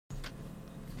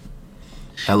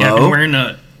Hello? Yeah, I've been wearing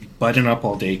a button up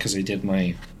all day because I did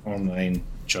my online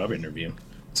job interview.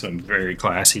 So I'm very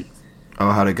classy.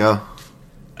 Oh, how'd it go?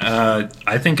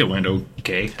 I think it went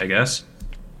okay, I guess.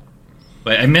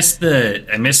 But I missed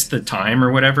the time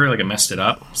or whatever. Like I messed it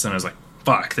up. So then I was like,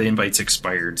 "Fuck, the invite's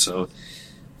expired." So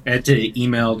I had to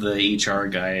email the HR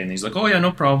guy, and he's like, "Oh yeah,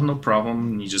 no problem, no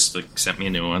problem." And he just like sent me a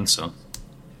new one. So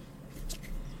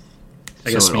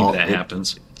I guess maybe that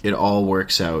happens. It all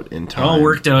works out in time. It all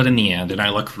worked out in the end, and I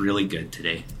look really good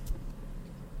today.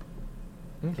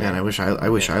 Okay. Man, I wish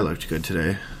I looked good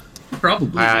today.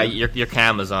 Probably. Your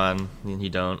cam is on. You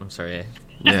don't. I'm sorry.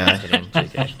 Yeah.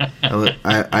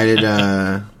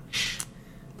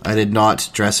 I did not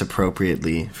dress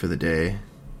appropriately for the day.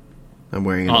 I'm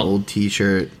wearing an old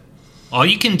t-shirt. All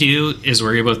you can do is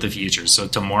worry about the future. So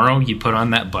tomorrow you put on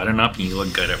that button up and you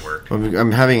look good at work.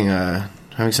 I'm having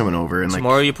someone over, and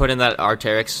tomorrow you put in that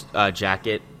Arc'teryx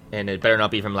jacket, and it better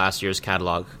not be from last year's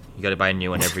catalog. You got to buy a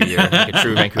new one every year, like a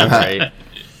true Vancouverite.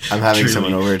 I'm having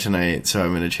someone over tonight, so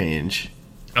I'm going to change.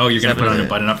 Oh, you're going to put on a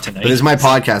button up tonight? But this is my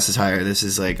podcast attire. This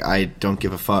is like, I don't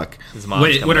give a fuck.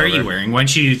 What are you wearing? Why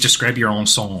don't you describe your own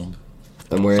song?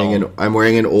 I'm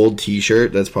wearing an old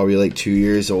t-shirt that's probably like 2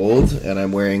 years old, and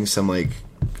I'm wearing some like,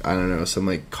 I don't know, some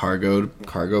like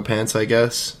cargo pants, I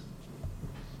guess.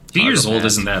 2 years old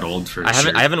isn't that old for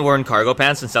sure. I haven't worn cargo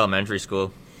pants since elementary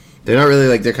school. They're not really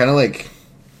like, they're kind of like,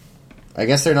 I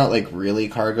guess they're not like really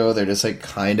cargo. They're just like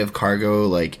kind of cargo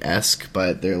like esque,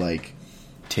 but they're like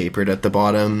tapered at the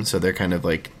bottom, so they're kind of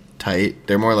like tight.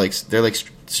 They're like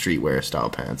streetwear style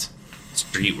pants.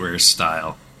 Streetwear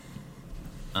style.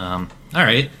 All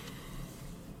right.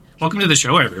 Welcome to the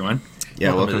show, everyone.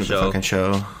 Yeah, welcome to the fucking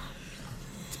show.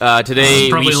 Today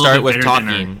we start with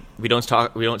talking. We don't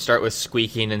start with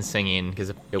squeaking and singing because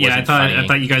it wasn't funny. I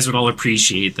thought you guys would all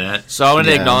appreciate that. So I want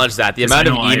to acknowledge that the amount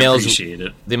of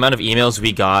emails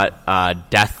we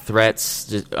got, death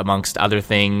threats amongst other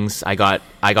things. I got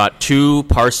 2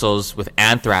 parcels with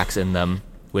anthrax in them,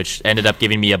 which ended up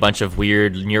giving me a bunch of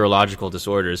weird neurological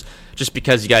disorders just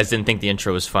because you guys didn't think the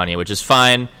intro was funny, which is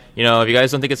fine. You know, if you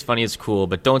guys don't think it's funny, it's cool,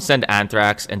 but don't send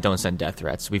anthrax and don't send death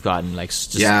threats. We've gotten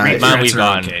we've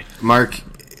gotten. Okay. Mark,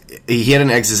 he had an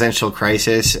existential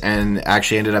crisis and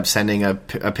actually ended up sending a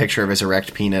picture of his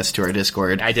erect penis to our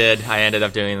Discord. I did. I ended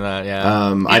up doing that.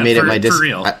 Yeah. I made it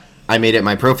my I made it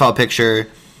my profile picture.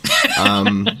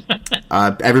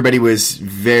 Everybody was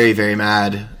very, very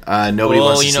mad. Nobody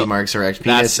wants to see Mark's erect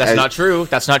penis. That's not true.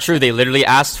 That's not true. They literally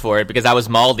asked for it because I was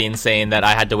Maldine saying that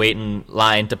I had to wait in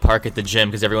line to park at the gym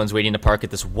because everyone's waiting to park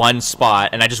at this one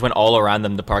spot, and I just went all around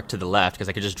them to park to the left because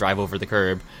I could just drive over the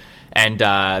curb. And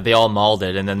they all mauled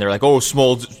it, and then they're like, "Oh,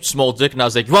 small dick," and I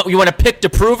was like, "You want a pic to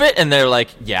prove it?" And they're like,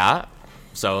 "Yeah."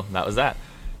 So that was that.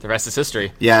 The rest is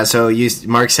history. Yeah, so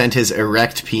Mark sent his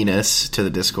erect penis to the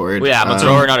Discord. Well, yeah, I'm a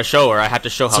thrower, not a shower. I have to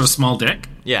show how... So small dick?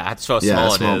 Yeah, I have to show how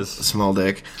small it is. Small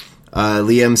dick.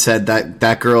 Liam said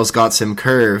that girl's got some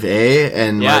curve, eh?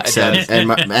 And Mark said,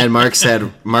 and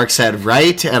Mark said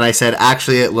right, and I said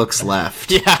actually it looks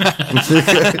left. Yeah,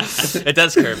 it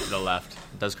does curve to the left.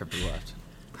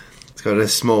 It's got a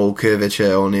small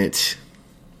curvature on it.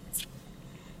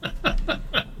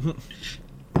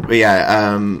 But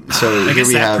yeah, so I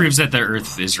guess that proves that the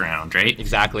Earth is round, right?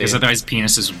 Exactly. Because otherwise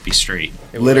penises would be straight.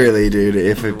 Literally, dude.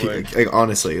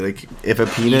 Honestly, if a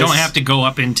penis, you don't have to go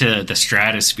up into the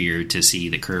stratosphere to see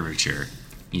the curvature.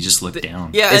 You just look down.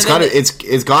 Yeah, it's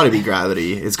got to be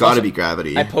gravity. It's got to be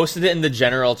gravity. I posted it in the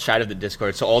general chat of the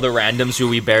Discord, so all the randoms who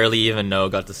we barely even know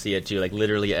got to see it too. Like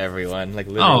literally everyone.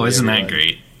 Isn't that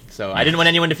great? So I didn't want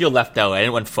anyone to feel left out. I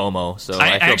didn't want FOMO. So I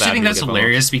actually think that's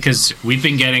hilarious because we've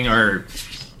been getting our.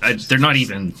 They're not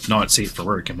even not safe for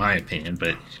work, in my opinion,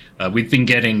 but we've been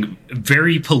getting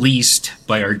very policed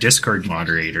by our Discord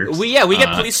moderator. We get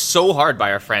policed so hard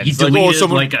by our friends. He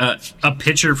deleted a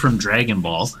picture from Dragon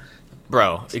Ball.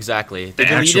 Bro, exactly. They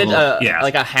deleted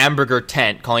a hamburger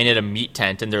tent, calling it a meat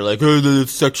tent, and they're like, "Oh,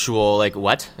 it's sexual." Like,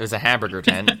 what? It was a hamburger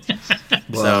tent.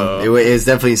 Well, it was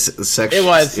definitely sexual. It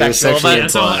was sexual,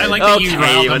 so I like that you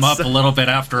riled them up a little bit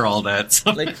after all that.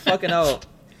 So. Like, fucking hell.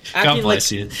 God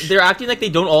bless you. They're acting like they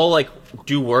don't all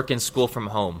do work and school from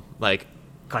home. Like,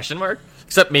 question mark?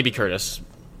 Except maybe Curtis.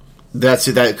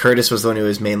 That Curtis was the one who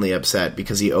was mainly upset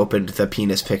because he opened the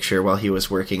penis picture while he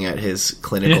was working at his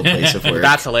clinical place of work.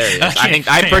 That's hilarious.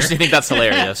 I personally think that's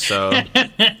hilarious. So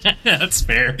that's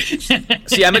fair.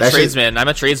 See, I'm a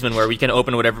tradesman where we can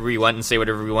open whatever we want and say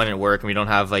whatever we want at work, and we don't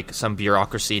have some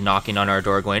bureaucracy knocking on our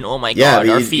door going, "Oh my god,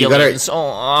 our feelings,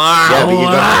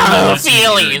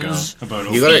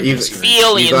 feelings,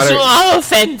 feelings,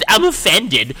 I'm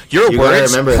offended. Your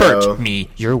words hurt me.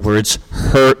 Your words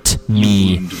hurt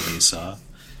me."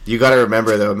 You got to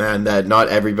remember, though, man, that not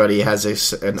everybody has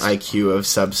an IQ of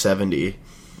sub 70. It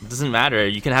doesn't matter.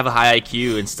 You can have a high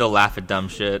IQ and still laugh at dumb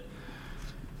shit.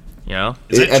 You know,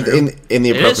 in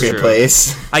the appropriate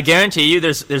place. I guarantee you,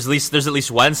 there's at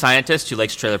least one scientist who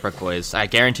likes Trailer Park Boys. I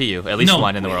guarantee you, at least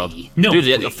one in the world. No,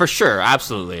 dude, for sure,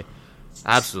 absolutely.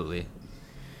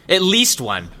 At least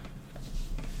one.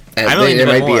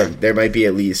 There might be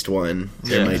at least one.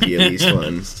 There might be at least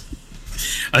one.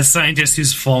 A scientist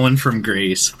who's fallen from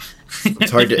grace.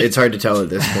 It's hard to tell at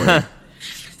this point.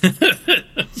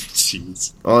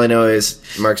 Jeez. All I know is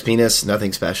Mark's penis,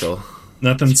 nothing special.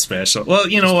 Nothing special. Well,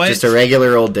 you know what? Just a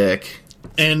regular old dick.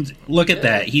 And look at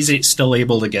that. He's still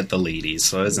able to get the ladies,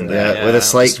 so isn't that? Yeah, with a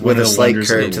slight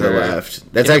curve to the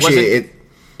left. That's actually it.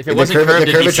 If it wasn't curved,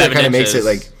 the curvature kind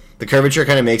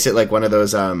of makes it like one of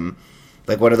those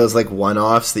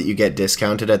one-offs that you get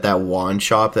discounted at that wand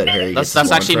shop that Harry gets.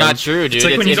 That's actually not true, dude. It's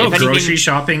like when you go grocery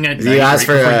shopping at night right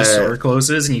before the store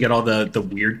closes, and you get all the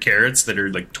weird carrots that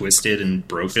are like twisted and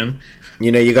broken.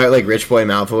 You know, you got like Rich Boy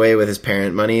Malfoy with his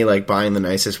parent money, like buying the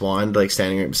nicest wand, like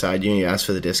standing right beside you, and you ask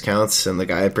for the discounts, and the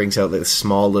guy brings out this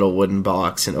small little wooden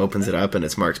box and opens it up, and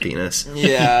it's Mark's penis.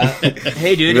 Yeah.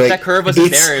 Hey, dude, if that curve wasn't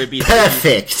there, it'd be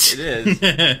perfect. It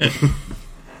is.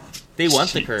 They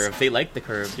want the curve. They like the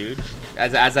curve, dude.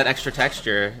 As that extra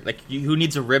texture. Like, who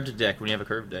needs a ribbed dick when you have a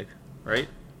curved dick, right?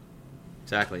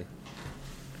 Exactly.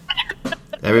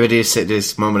 Everybody just sit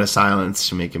this moment of silence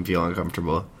to make him feel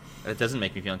uncomfortable. It doesn't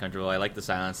make me feel uncomfortable. I like the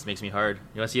silence. It makes me hard.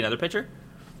 You want to see another picture?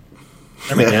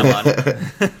 I mean, damn on.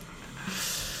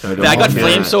 I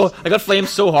got flamed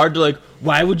so hard to like,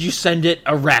 why would you send it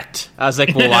erect? I was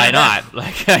like, well, why not?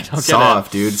 Like, I don't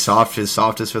soft, get it. Dude. Soft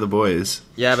is for the boys.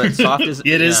 Yeah, but soft is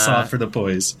it is soft for the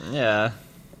boys. Yeah,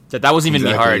 that wasn't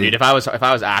even me hard, dude. If I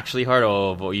was actually hard,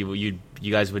 well, you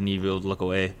guys wouldn't even be able to look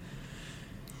away.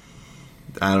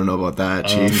 I don't know about that,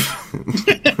 Chief.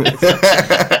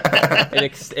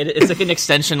 It's like an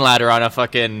extension ladder on a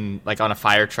fucking on a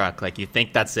fire truck. Like you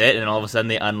think that's it, and then all of a sudden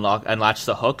they unlatch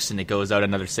the hooks, and it goes out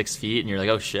another 6 feet, and you're like,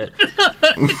 oh shit!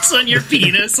 It's on your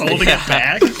penis, holding it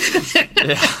back.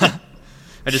 Yeah.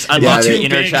 I just unlocked the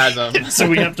inner chasm, so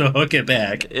we have to hook it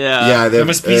back. Yeah, there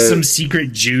must be some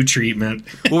secret Jew treatment.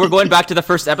 Well, we're going back to the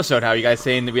first episode. How are you guys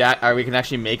saying that we can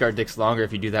actually make our dicks longer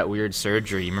if you do that weird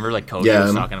surgery? Remember, like Cody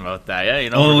was talking about that. Yeah, you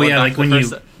know. Oh yeah, like when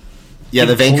you. Yeah,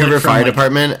 the Vancouver Fire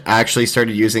Department actually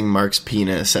started using Mark's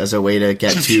penis as a way to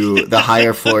get to the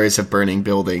higher floors of burning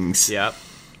buildings. Yep.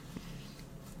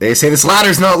 They say this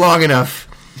ladder's not long enough.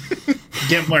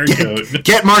 Get Mark out.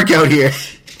 Get Mark out here.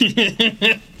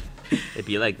 It'd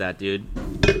be like that, dude.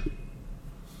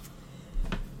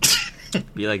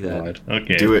 Be like that. God.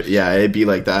 Okay. Do it. Yeah, it'd be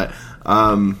like that.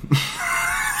 I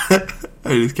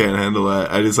just can't handle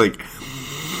that. I just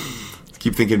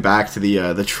keep thinking back to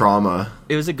the trauma.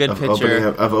 It was a good picture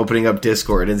of opening up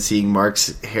Discord and seeing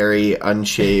Mark's hairy,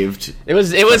 unshaved. It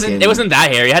wasn't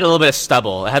that hairy. It had a little bit of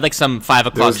stubble. It had like some 5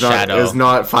 o'clock shadow. It was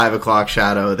not 5 o'clock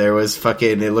shadow. There was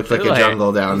fucking. It looked like a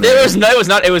jungle down there. It was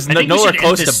not. It was nowhere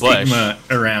close to bush.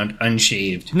 Around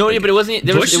unshaved. No, but it wasn't.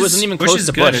 It wasn't even close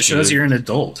to bush. It shows you're an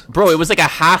adult, bro. It was like a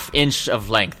half inch of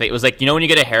length. It was like, you know when you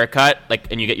get a haircut, like,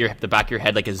 and you get the back of your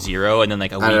head like a 0, and then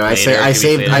like a week later. I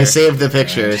saved the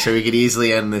picture so we could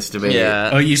easily end this debate.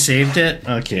 Yeah. Oh, you saved it?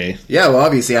 Okay. Yeah, well,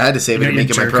 obviously I had to save it and make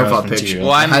it my profile picture.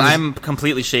 Well, I'm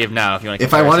completely shaved now. If you want to.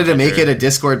 If I wanted to make it a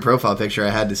Discord profile picture,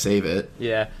 I had to save it.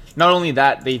 Yeah. Not only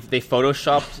that, they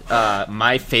photoshopped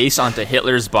my face onto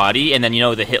Hitler's body, and then, you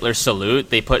know, the Hitler salute.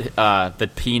 They put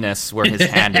the penis where his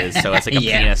hand is, so it's like a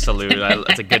penis salute.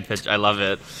 It's a good picture. I love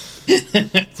it.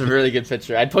 It's a really good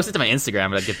picture. I'd post it to my Instagram,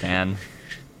 but I'd get banned.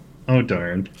 Oh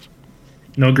darn!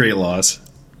 No great loss.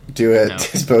 Do it. No.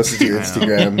 Just post it to your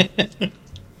Instagram.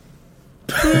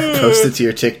 Post it to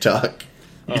your TikTok.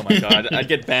 Oh my god, I'd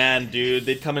get banned, dude.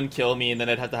 They'd come and kill me, and then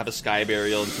I'd have to have a sky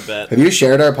burial in Tibet. Have you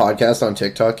shared our podcast on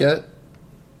TikTok yet?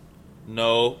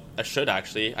 No, I should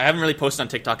actually. I haven't really posted on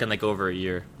TikTok in like over a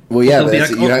year. Well, yeah,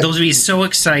 they'll be so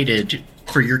excited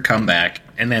for your comeback,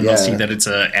 and then they'll see that it's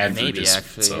an ad. Maybe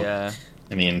actually, yeah.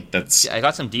 I mean, that's. Yeah, I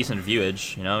got some decent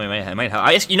viewage. You know, I might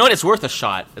have. You know what? It's worth a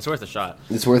shot. It's worth a shot.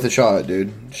 It's worth a shot,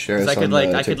 dude. Share us on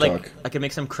TikTok. I could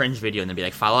make some cringe video and then be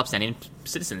like, follow upstanding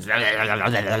citizens,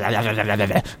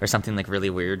 or something like really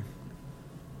weird.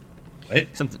 What?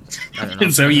 Something. I don't know.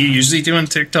 Is that what you usually do on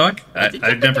TikTok?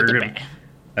 I've never.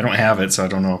 I don't have it, so I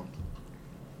don't know.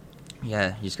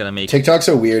 Yeah, you just gotta make. TikTok's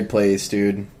a weird place,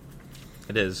 dude.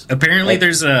 It is. Apparently,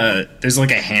 there's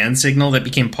like a hand signal that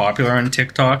became popular on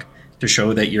TikTok to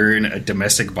show that you're in a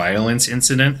domestic violence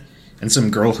incident, and some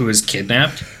girl who was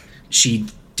kidnapped, she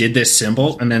did this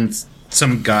symbol, and then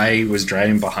some guy was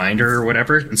driving behind her or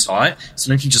whatever and saw it. So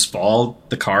then he just followed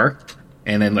the car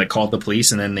and then like called the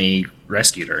police and then they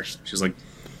rescued her. She was like,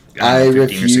 I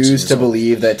refuse to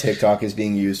believe that TikTok is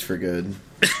being used for good.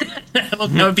 Well,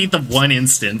 that would be the one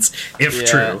instance, if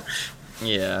true.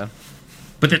 Yeah.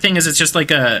 But the thing is, it's just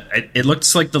like it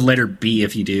looks like the letter B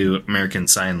if you do American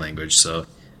Sign Language, so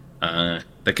that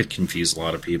could confuse a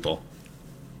lot of people.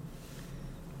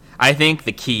 I think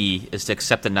the key is to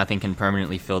accept that nothing can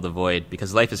permanently fill the void,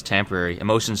 because life is temporary,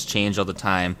 emotions change all the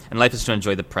time, and life is to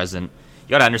enjoy the present. You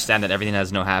gotta understand that everything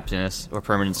has no happiness or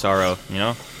permanent sorrow, you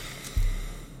know?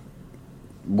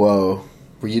 Whoa.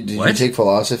 Did you take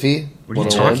philosophy? What are you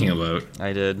talking about?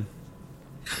 I did.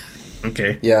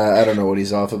 Okay. Yeah, I don't know what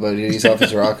he's off about. He's off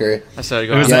his rocker. Was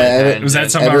that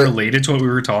somehow related to what we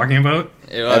were talking about?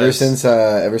 Ever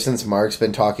since Mark's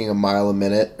been talking a mile a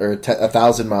minute, or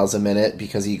 1,000 miles a minute,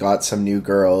 because he got some new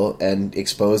girl and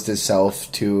exposed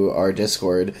himself to our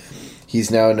Discord,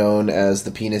 he's now known as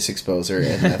the penis exposer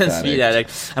and meth speed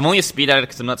addict. I'm only a speed addict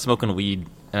because I'm not smoking weed,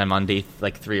 and I'm on day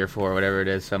like 3 or 4, whatever it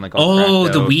is. So I'm like,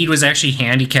 the weed was actually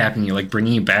handicapping you, like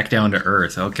bringing you back down to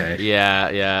earth. Okay. Yeah.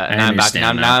 And now I'm back.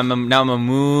 Now I'm a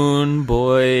moon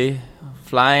boy,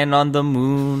 flying on the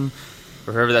moon.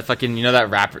 Remember that fucking, you know, that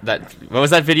rapper, what was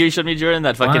that video you showed me, Jordan?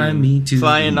 That fucking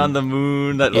flying on the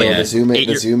moon. That the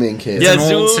zooming kid. Yeah, it's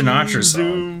an old Sinatra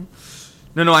song.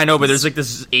 No, I know, but there's like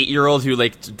this 8-year-old who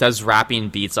like does rapping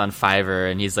beats on Fiverr,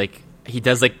 and he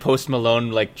does like Post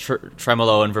Malone like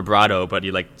tremolo and vibrato, but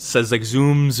he like says like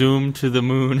zoom to the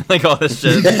moon, like all this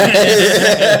shit.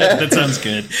 That sounds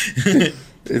good.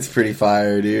 It's pretty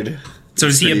fire, dude. So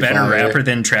is he a better rapper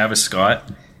than Travis Scott?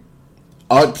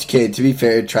 Okay, to be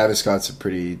fair, Travis Scott's a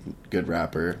pretty good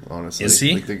rapper, honestly. Is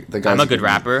he? Like, I'm a good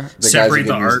rapper. Separate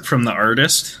the art from the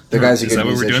artist? The guy's a good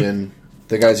musician.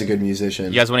 The guy's a good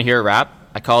musician. You guys want to hear a rap?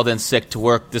 I called in sick to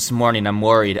work this morning. I'm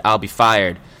worried I'll be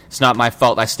fired. It's not my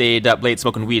fault I stayed up late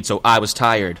smoking weed, so I was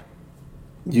tired.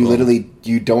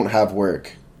 You don't have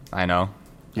work. I know.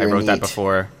 I wrote that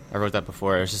before.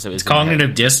 It's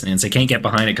cognitive dissonance. I can't get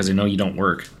behind it because I know you don't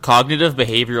work. Cognitive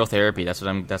behavioral therapy. That's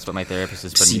what my therapist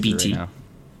is putting me through right now.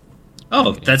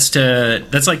 Oh, that's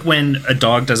like when a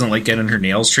dog doesn't like getting her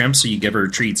nails trimmed, so you give her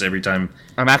treats every time.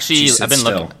 I've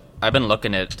been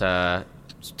looking at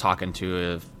talking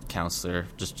to a counselor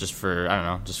just for, I don't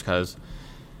know, just because.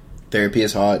 Therapy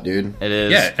is hot, dude. It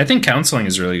is. Yeah, I think counseling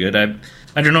is really good.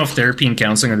 I don't know if therapy and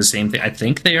counseling are the same thing. I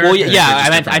think they are. Well,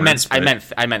 yeah,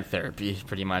 I meant therapy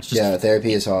pretty much. Yeah,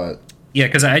 therapy is hot. Yeah,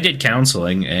 because I did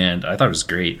counseling and I thought it was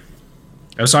great.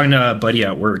 I was talking to a buddy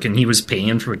at work and he was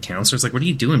paying for a counselor. It's like, what are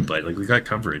you doing, bud? Like, we got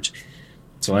coverage.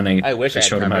 So then I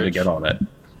showed him how to get all that.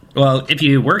 Well, if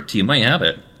you worked, you might have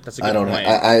it. That's a good point.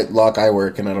 I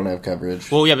work and I don't have coverage.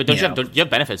 Well, yeah, but don't you have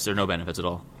benefits? There are no benefits at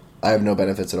all. I have no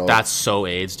benefits at all. That's so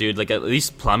AIDS, dude. Like, at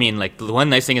least plumbing, like, the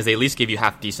one nice thing is they at least give you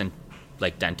half decent,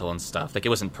 like, dental and stuff. Like, it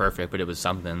wasn't perfect, but it was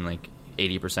something, like,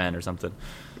 80% or something.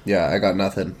 Yeah, I got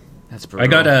nothing. That's brutal.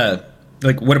 I got,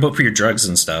 like, what about for your drugs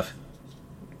and stuff?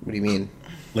 What do you mean?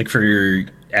 Like, for your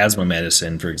asthma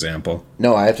medicine, for example.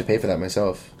 No, I have to pay for that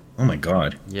myself. Oh, my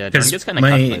God. Yeah, Jordan gets kind of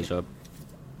cut my job.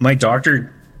 My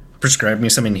doctor prescribed me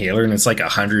some inhaler, and it's like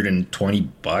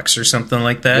 $120 or something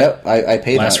like that. Yep, I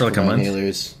pay that for like a month.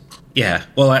 Inhalers. Yeah,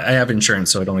 well, I have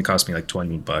insurance, so it only cost me like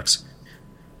 $20.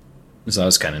 So that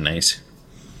was kind of nice.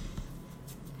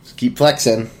 Just keep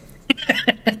flexing.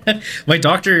 My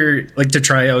doctor, like, to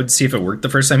try out, see if it worked the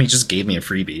first time, he just gave me a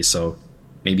freebie, so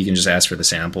maybe you can just ask for the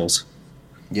samples.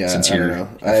 Yeah, since you're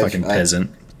a fucking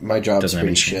peasant. My job's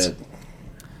pretty shit.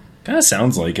 Kind of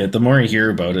sounds like it. The more I hear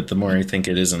about it, the more I think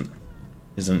it isn't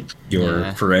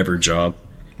your forever job.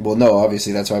 Well, no,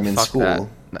 obviously that's why I'm in school.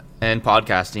 That. And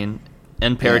podcasting.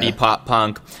 And parody pop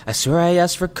punk. I swear I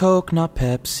asked for Coke, not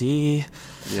Pepsi.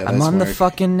 Yeah, I'm on the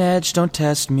fucking edge, don't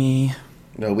test me.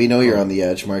 No, we know you're on the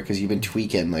edge, Mark, because you've been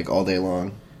tweaking, like, all day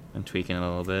long. I'm tweaking a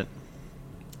little bit.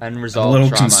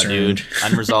 Unresolved trauma, dude.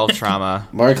 Unresolved trauma.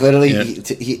 Mark, literally,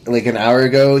 he like an hour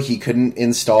ago, he couldn't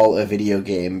install a video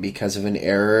game because of an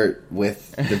error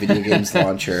with the video game's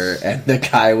launcher, and the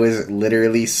guy was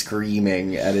literally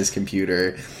screaming at his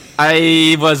computer.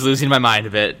 I was losing my mind a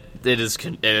bit. It is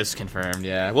confirmed,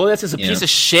 yeah. Well, this is a piece of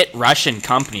shit Russian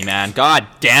company, man. God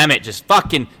damn it, just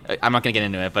fucking... I'm not going to get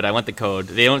into it, but I want the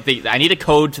code. I need a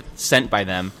code sent by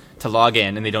them to log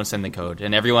in, and they don't send the code.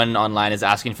 And everyone online is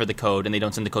asking for the code, and they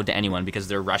don't send the code to anyone because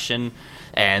they're Russian,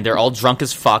 and they're all drunk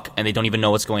as fuck, and they don't even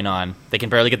know what's going on. They can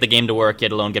barely get the game to work,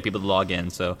 yet alone get people to log in.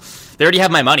 So they already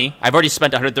have my money. I've already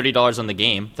spent $130 on the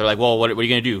game. They're like, well, what are you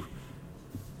going to do?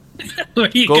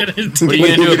 What are you going to do? What are you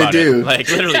going to do about it? Like,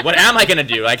 literally, what am I going to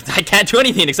do? I can't do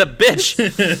anything except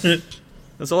bitch.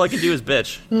 That's all I can do is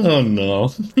bitch. Oh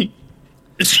no.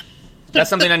 That's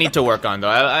something I need to work on, though.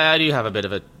 I do have a bit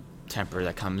of a temper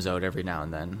that comes out every now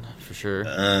and then, for sure.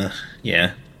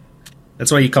 Yeah.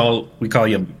 That's why we call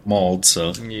you Mauled.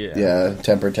 So yeah,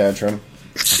 temper tantrum.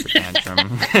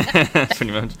 Tantrum.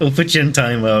 Pretty much. We'll put you in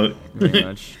timeout. Pretty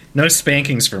much. No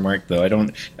spankings for Mark, though. I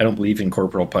don't believe in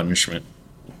corporal punishment.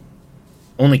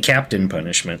 Only captain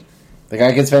punishment. The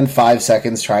guy can spend 5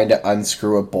 seconds trying to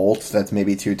unscrew a bolt that's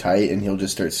maybe too tight, and he'll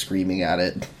just start screaming at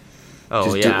it.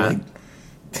 Oh, yeah.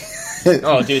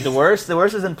 Oh, dude, the worst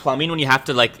is in plumbing when you have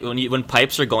to, like, when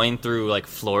pipes are going through, like,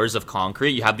 floors of concrete,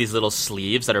 you have these little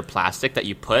sleeves that are plastic that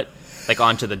you put, like,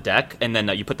 onto the deck, and then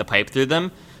you put the pipe through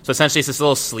them. So essentially it's this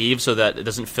little sleeve so that it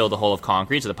doesn't fill the hole of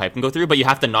concrete so the pipe can go through, but you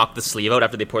have to knock the sleeve out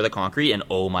after they pour the concrete, and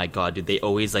oh my god, dude, they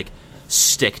always, like,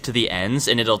 stick to the ends,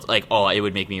 and it'll, like, oh, it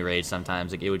would make me rage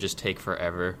sometimes. Like, it would just take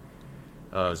forever.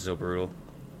 Oh, it was so brutal.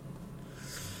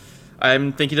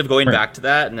 I'm thinking of going back to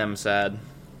that, and I'm sad.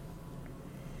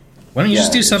 Why don't you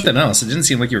just do something else? It didn't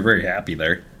seem like you were very happy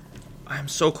there. I'm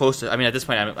so close to. I mean, at this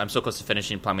point, I'm so close to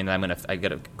finishing plumbing that I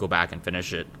gotta go back and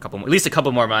finish it at least a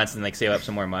couple more months, and like save up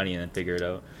some more money and then figure it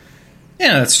out.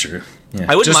 Yeah, that's true. Yeah.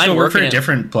 I wouldn't just mind go work for working a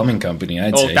different plumbing company.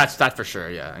 I'd say. That's that for sure.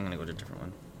 Yeah, I'm gonna go to a different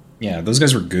one. Yeah, those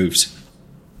guys were goofs.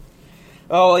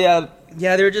 Oh yeah,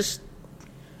 they're just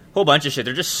a whole bunch of shit.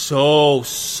 They're just so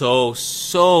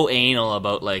anal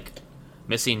about like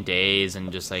missing days and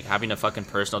just like having a fucking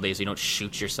personal day so you don't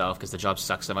shoot yourself because the job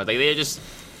sucks so much. Like they just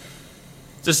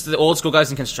the old school guys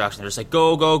in construction. They're just like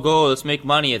go, let's make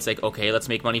money. It's like, okay, let's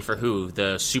make money for who?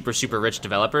 The super rich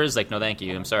developers? Like, no, thank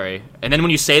you. I'm sorry. And then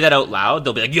when you say that out loud,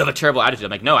 they'll be like, you have a terrible attitude.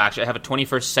 I'm like, no, actually, I have a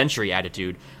 21st century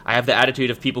attitude. I have the attitude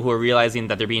of people who are realizing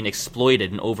that they're being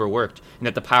exploited and overworked, and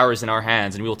that the power is in our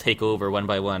hands, and we will take over one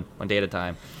by one day at a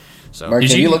time. So, Mark,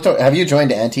 have you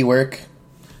joined Anti-Work?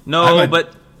 No,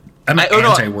 but I'm an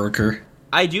anti-worker.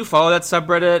 I do follow that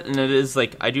subreddit, and it is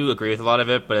like I do agree with a lot of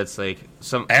it, but it's like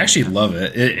I actually love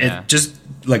it. It just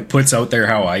like puts out there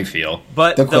how I feel.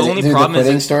 But the only problem is the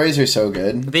quitting stories are so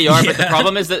good. They are, but the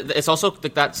problem is that it's also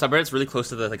like that subreddit's really close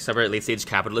to the like subreddit late stage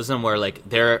capitalism, where like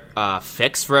their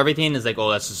fix for everything is like, oh,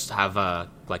 let's just have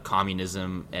like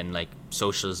communism and like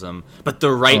socialism, but the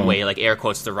right way, like air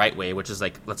quotes, the right way, which is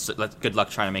like let's good luck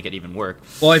trying to make it even work.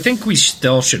 Well, I think we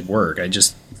still should work. I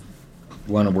just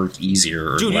want to work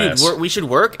easier or less. Dude, we should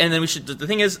work, and then we should. The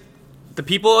thing is, the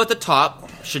people at the top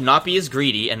should not be as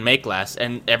greedy and make less,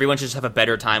 and everyone should just have a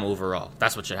better time overall.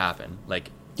 That's what should happen. Like,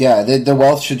 yeah, the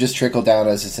wealth should just trickle down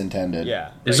as it's intended.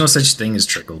 Yeah, there's no such thing as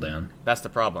trickle down. That's the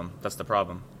problem.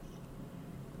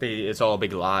 It's all a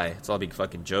big lie. It's all a big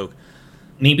fucking joke.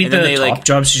 Maybe the top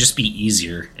jobs should just be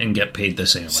easier and get paid the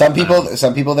same. Some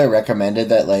people they recommended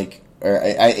that like, or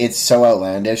it's so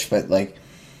outlandish, but like.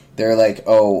 They're like,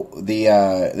 oh, the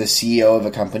CEO of a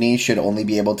company should only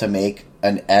be able to make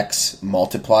an X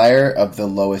multiplier of the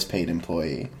lowest paid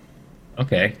employee.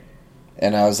 Okay.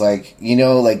 And I was like,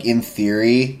 like in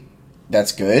theory,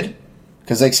 that's good.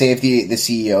 Because like, say if the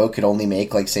CEO could only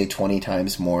make like say 20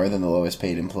 times more than the lowest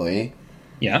paid employee.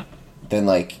 Yeah. Then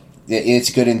like,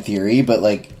 it's good in theory, but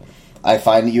like, I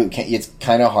find it's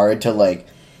kind of hard to like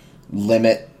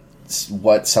limit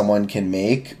what someone can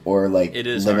make, or like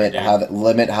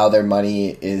limit how their money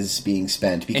is being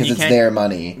spent, because it's their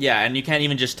money. Yeah, and you can't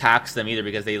even just tax them either,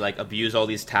 because they like abuse all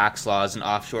these tax laws and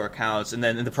offshore accounts. And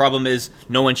then the problem is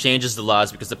no one changes the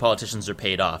laws because the politicians are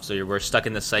paid off. So we're stuck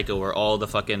in this cycle where all the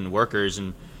fucking workers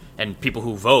and people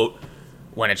who vote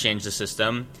want to change the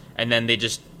system, and then they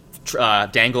just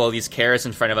dangle all these carrots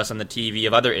in front of us on the TV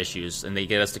of other issues, and they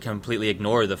get us to completely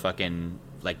ignore the fucking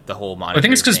like the whole monetary. I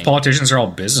think it's because politicians are all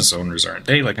business owners, aren't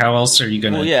they? Like, how else are you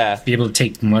going to be able to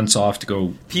take months off to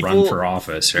go run for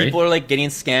office, right? People are, like, getting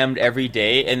scammed every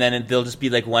day, and then there'll just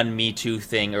be, like, one Me Too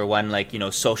thing or one, like,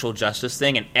 social justice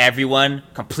thing, and everyone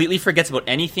completely forgets about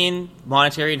anything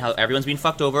monetary and how everyone's being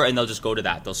fucked over, and they'll just go to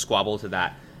that. They'll squabble to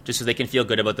that just so they can feel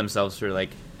good about themselves for, like,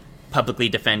 publicly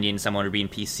defending someone or being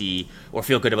PC, or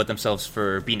feel good about themselves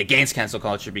for being against cancel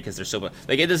culture because they're so...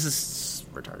 Like, this is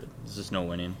retarded. There's just no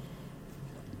winning.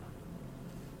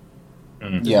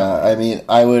 Yeah, I mean,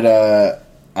 I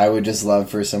would just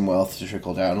love for some wealth to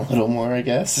trickle down a little more, I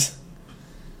guess.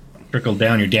 Trickle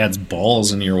down your dad's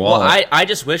balls into your wallet. Well, I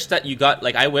just wish that you got,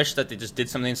 like, I wish that they just did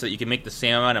something so that you could make the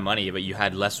same amount of money, but you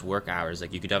had less work hours.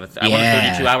 Like, you could have I want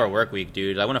a 32-hour work week,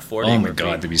 dude. I want a 4-day work week. Oh my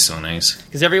god, that'd be so nice.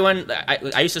 Because everyone,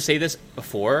 I used to say this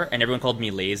before, and everyone called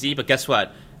me lazy, but guess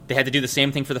what? They had to do the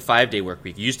same thing for the 5-day work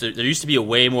week. There used to be a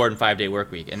way more than 5-day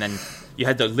work week, and then you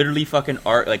had to literally fucking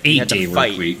like we had to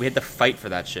fight. We had to fight for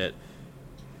that shit.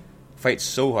 Fight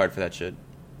so hard for that shit.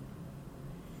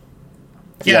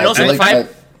 Yeah, and also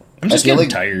I'm just getting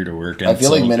tired of working. I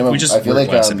feel like minimum. If we just I feel work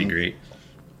like less, that'd be great.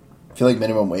 I feel like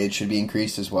minimum wage should be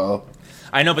increased as well.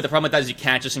 I know, but the problem with that is you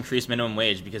can't just increase minimum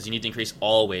wage because you need to increase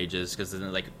all wages because then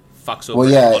it like fucks over. Well,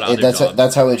 yeah, jobs.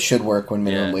 That's how it should work when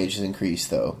minimum wage is increased,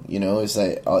 though. You know, is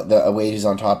that the wages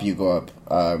on top of you go up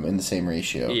in the same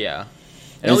ratio. Yeah,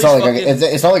 and it's not like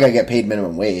it's not like I get paid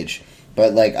minimum wage,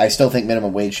 but like I still think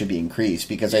minimum wage should be increased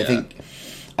because I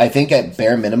think at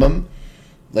bare minimum,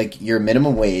 like your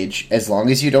minimum wage, as long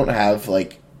as you don't have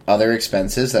like other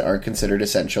expenses that aren't considered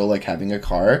essential, like having a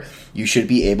car, you should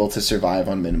be able to survive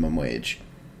on minimum wage.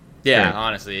 Yeah, right.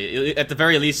 Honestly, at the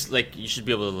very least, like you should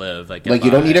be able to live. Like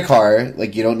you don't need a car,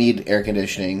 like you don't need air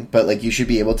conditioning, but like you should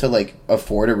be able to like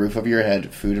afford a roof over your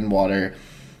head, food and water,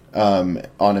 on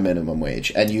a minimum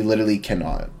wage, and you literally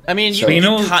cannot. I mean,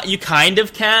 you kind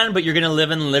of can, but you're going to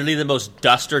live in literally the most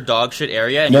dust or dog shit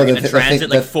area, and you're going to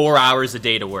transit 4 hours a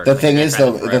day to work.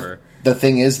 The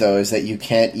thing is, though, is that you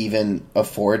can't even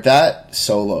afford that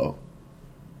solo.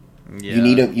 Yeah.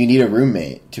 You need a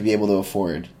roommate to be able to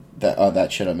afford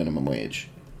that shit on minimum wage.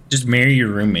 Just marry your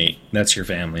roommate. That's your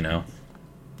family now.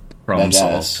 Problem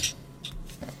solved.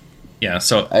 Yeah,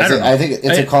 so I think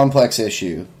it's a complex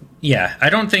issue. Yeah, I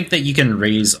don't think that you can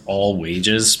raise all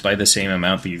wages by the same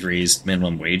amount that you've raised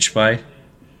minimum wage by.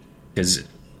 Because,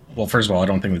 well, first of all, I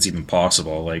don't think that's even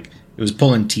possible. Like, it was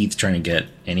pulling teeth trying to get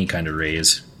any kind of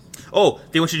raise. Oh,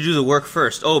 they want you to do the work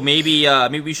first. Oh, maybe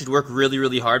we should work really,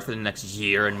 really hard for the next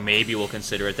year, and maybe we'll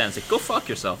consider it then. It's like, go fuck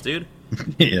yourself, dude.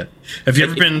 Yeah. Have you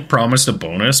ever been promised a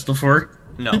bonus before?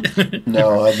 No.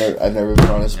 No, I've never been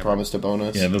promised a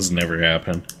bonus. Yeah, those never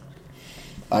happen.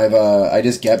 I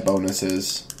just get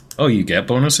bonuses. Oh, you get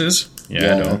bonuses?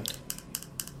 Yeah.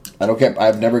 I don't.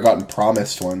 I've never gotten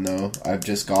promised one though. I've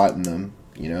just gotten them.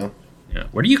 You know. Yeah.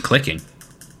 What are you clicking?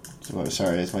 Oh,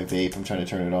 sorry, it's my vape. I'm trying to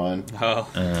turn it on. Oh,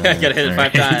 I gotta hit it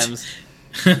 5 times.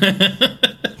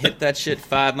 Hit that shit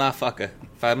 5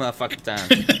 motherfucking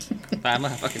times. 5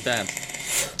 motherfucking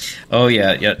times. Oh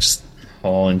yeah, just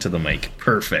haul into the mic.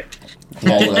 Perfect.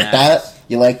 Yeah, you like that?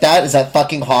 You like that? Is that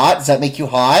fucking hot? Does that make you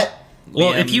hot?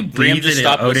 Well, if you breathe it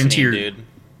out into your, dude.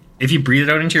 If you breathe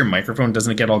it out into your microphone,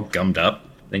 doesn't it get all gummed up?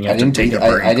 Then you have to take it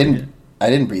apart. I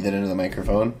didn't breathe it into the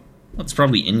microphone. Well, it's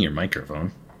probably in your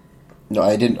microphone. No,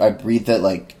 I didn't. I breathed it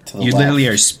like to the left. You literally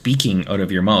are speaking out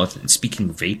of your mouth and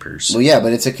speaking vapors. Well, yeah,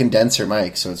 but it's a condenser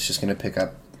mic, so it's just going to pick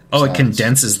up. Oh, sounds. It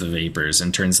condenses the vapors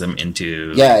and turns them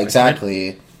into. Yeah,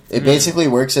 exactly. It basically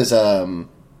works as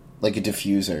like a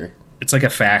diffuser. It's like a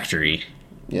factory.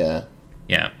 Yeah.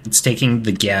 Yeah, it's taking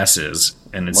the gases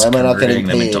and it's Why am I not converting getting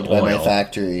them paid into by oil. my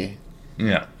factory?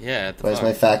 Yeah. Yeah. Why is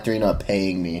my factory not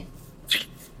paying me?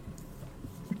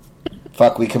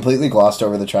 Fuck, we completely glossed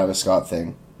over the Travis Scott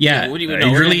thing. Yeah, I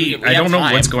don't know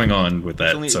what's going on with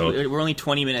that. We're only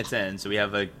 20 minutes in, so we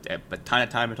have a ton of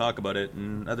time to talk about it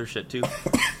and other shit too.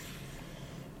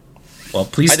 Well,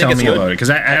 please tell me about it,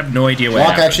 because I have no idea what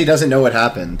happened. Walk actually doesn't know what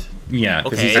happened. Yeah,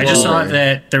 okay. I just saw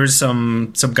that there was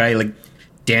some guy like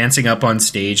dancing up on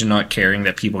stage and not caring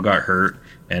that people got hurt,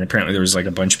 and apparently there was like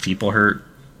a bunch of people hurt.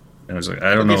 And I was like,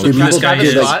 I don't know who this guy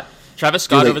is. Travis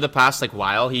Scott, over the past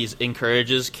while, he's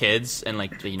encourages kids and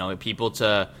people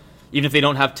to, even if they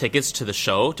don't have tickets to the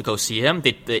show to go see him,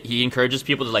 he encourages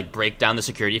people to break down the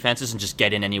security fences and just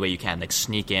get in any way you can,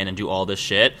 sneak in and do all this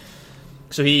shit.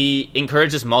 So he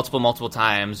encouraged this multiple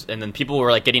times, and then people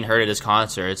were getting hurt at his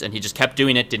concerts, and he just kept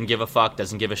doing it. Didn't give a fuck.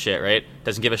 Doesn't give a shit. Right?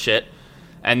 Doesn't give a shit.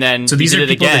 And then so these are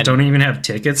people that don't even have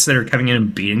tickets that are coming in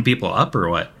and beating people up, or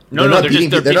what? No, they're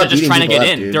just trying to get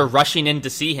in. Dude. They're rushing in to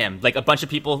see him. A bunch of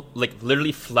people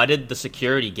literally flooded the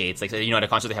security gates. At a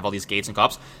concert they have all these gates and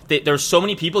cops. There were so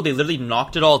many people, they literally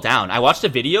knocked it all down. I watched a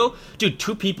video. Dude,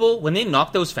 2 people, when they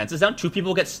knock those fences down, 2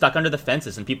 people get stuck under the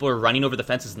fences and people are running over the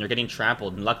fences and they're getting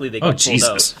trampled, and luckily they got pulled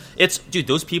out. Dude,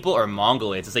 those people are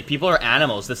mongoloids. It's people are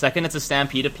animals. The second it's a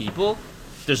stampede of people,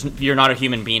 you're not a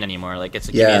human being anymore.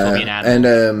 It's you may as well be an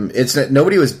animal. And it's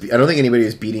nobody was. I don't think anybody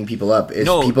was beating people up.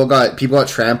 People got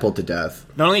trampled to death.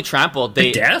 Not only trampled,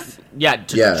 they death. Yeah,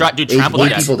 dude, trampled.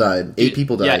 8 people died. 8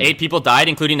 people died. Yeah, 8 people died,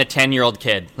 including a 10-year-old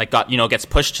kid. Gets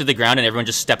pushed to the ground, and everyone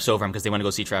just steps over him because they want to go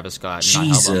see Travis Scott.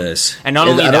 Jesus. And not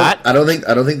only that, I don't think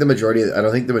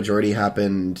the majority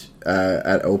happened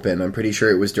at Open. I'm pretty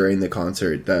sure it was during the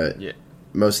concert that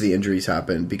most of the injuries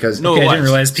happened because. I didn't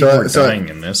realize people were dying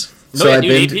in this. So I've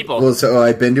been 8 people. Well, so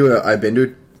I've been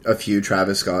to a few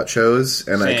Travis Scott shows,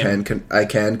 and same. I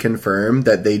can confirm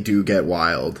that they do get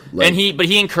wild. But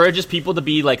he encourages people to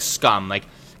be scum.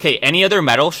 Okay, any other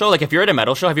metal show? If you're at a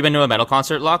metal show, have you been to a metal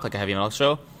concert, Locke? A heavy metal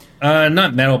show?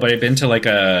 Not metal, but I've been to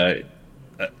a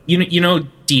you know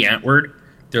D Antwoord.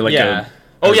 They're yeah.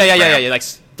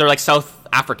 They're South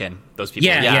African. Those people.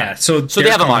 Yeah. So they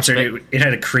have a mosh pit. It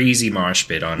had a crazy mosh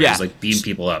pit on it. It was like beating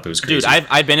people up. It was crazy. Dude,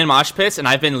 I've been in mosh pits and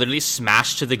I've been literally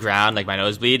smashed to the ground, like my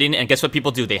nose bleeding. And guess what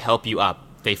people do? They help you up.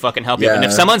 They fucking help you up. And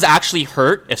if someone's actually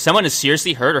hurt, if someone is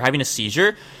seriously hurt or having a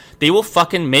seizure, they will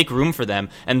fucking make room for them,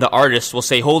 and the artist will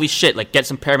say, holy shit, like, get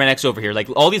some paramedics over here. Like,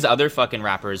 all these other fucking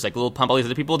rappers, like Lil Pump, all these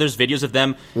other people, there's videos of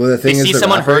them. Well, the thing they is, see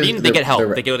someone hurting, they get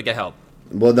help. They go to get help.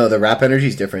 Well, no, the rap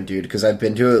energy's different, dude, because I've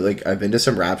been to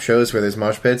some rap shows where there's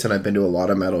mosh pits, and I've been to a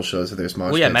lot of metal shows where there's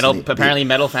mosh pits. Well, yeah, apparently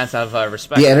metal fans have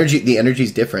respect. The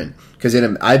energy's different, because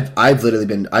I've literally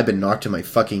been knocked to my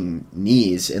fucking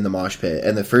knees in the mosh pit,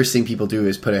 and the first thing people do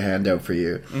is put a hand out for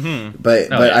you. Mm-hmm.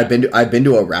 But I've been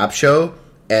to a rap show,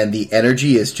 and the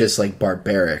energy is just like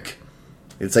barbaric.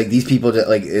 It's like these people that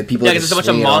like people. Yeah, because it's a bunch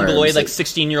of mongoloid like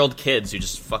 16-year-old kids who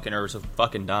just fucking are so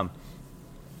fucking dumb.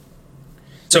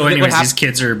 So anyways, these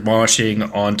kids are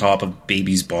moshing on top of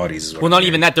babies' bodies. Well, not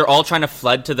even that. They're all trying to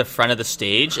flood to the front of the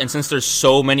stage, and since there's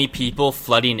so many people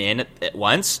flooding in at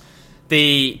once,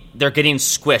 they're getting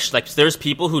squished. Like, there's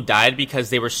people who died because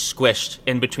they were squished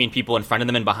in between people in front of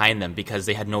them and behind them because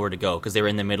they had nowhere to go because they were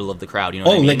in the middle of the crowd. You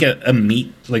know what I mean? Like a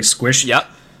meat, like squish? Yep.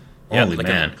 Holy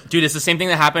man. Dude, it's the same thing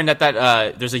that happened at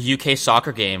that, there's a UK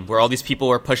soccer game where all these people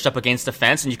were pushed up against the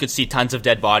fence and you could see tons of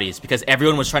dead bodies because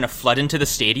everyone was trying to flood into the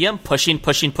stadium, pushing,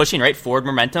 right? Forward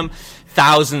momentum.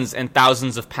 Thousands and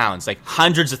thousands of pounds, like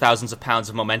hundreds of thousands of pounds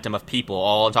of momentum of people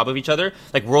all on top of each other.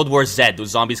 Like World War Z,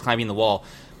 those zombies climbing the wall.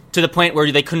 To the point where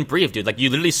they couldn't breathe, dude. Like, you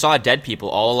literally saw dead people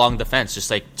all along the fence,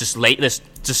 sagging,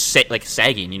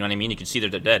 you know what I mean? You could see they're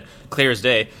dead, clear as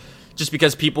day. Just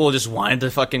because people just wanted to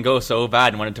fucking go so bad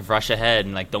and wanted to rush ahead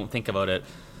and like don't think about it.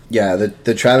 Yeah,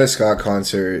 the Travis Scott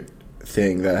concert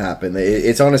thing that happened,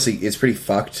 it's honestly pretty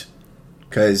fucked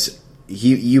because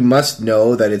you must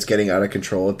know that it's getting out of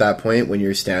control at that point when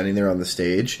you're standing there on the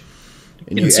stage.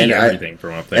 And you can see everything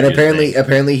from up there. And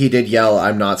apparently he did yell,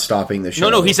 "I'm not stopping the show."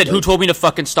 No, he said, "Who told me to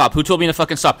fucking stop? Who told me to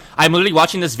fucking stop?" I'm literally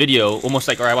watching this video,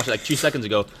 I watched it like 2 seconds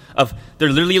ago, of they're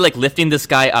literally like lifting this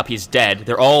guy up. He's dead.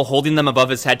 They're all holding them above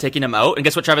his head, taking him out. And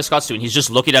guess what Travis Scott's doing? He's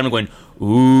just looking at him and going,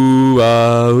 "Ooh,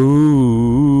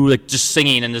 ooh," like just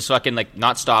singing and just fucking like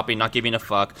not stopping, not giving a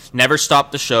fuck. Never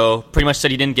stopped the show. Pretty much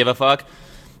said he didn't give a fuck.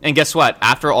 And guess what?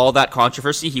 After all that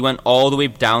controversy, he went all the way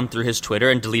down through his Twitter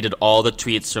and deleted all the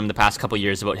tweets from the past couple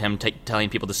years about him telling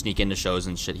people to sneak into shows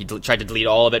and shit. He tried to delete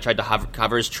all of it, tried to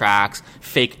cover his tracks,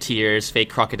 fake tears, fake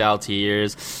crocodile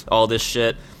tears, all this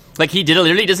shit. Like, he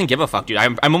literally doesn't give a fuck, dude.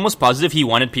 I'm almost positive he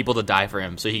wanted people to die for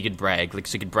him so he could brag. Like,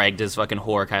 so he could brag to his fucking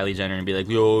whore, Kylie Jenner, and be like,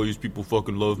 yo, these people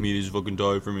fucking love me, these fucking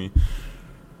die for me.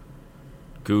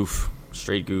 Goof.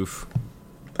 Straight goof.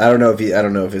 I don't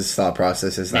know if his thought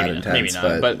process is that intense,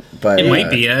 but it might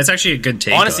be. It's actually a good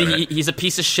take. Honestly, he's a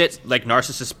piece of shit, like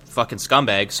narcissist, fucking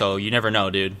scumbag. So you never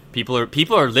know, dude. People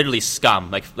are literally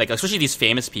scum, like especially these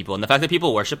famous people, and the fact that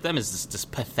people worship them is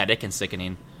just pathetic and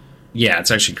sickening. Yeah, it's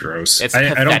actually gross. It's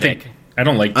pathetic. I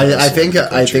don't like. I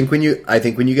think when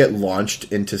you get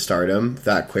launched into stardom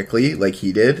that quickly, like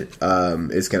he did,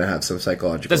 it's gonna have some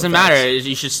psychological. Doesn't effects. matter.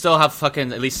 You should still have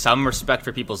fucking at least some respect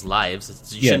for people's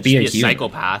lives. You shouldn't be a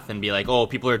psychopath and be like, "Oh,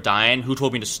 people are dying. Who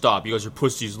told me to stop? You guys are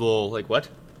pussies, lol." Like what?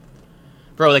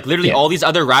 Bro, like literally all these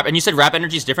other rap, and you said rap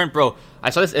energy is different, bro. I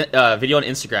saw this video on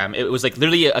Instagram. It was like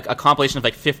literally a compilation of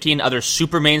like 15 other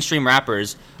super mainstream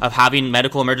rappers of having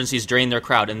medical emergencies during their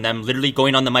crowd, and them literally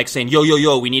going on the mic saying,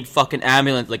 yo, we need fucking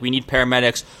ambulance, like we need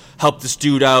paramedics, help this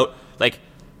dude out, like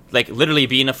literally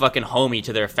being a fucking homie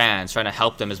to their fans, trying to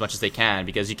help them as much as they can,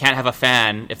 because you can't have a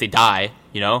fan if they die,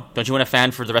 you know? Don't you want a fan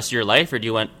for the rest of your life, or do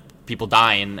you want people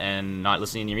dying and not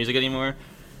listening to your music anymore?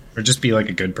 Or just be like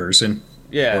a good person.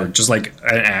 Yeah. Or just like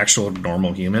an actual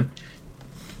normal human.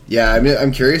 Yeah, I mean,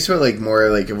 I'm curious about like more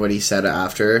like of what he said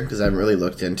after, because I haven't really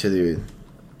looked into the.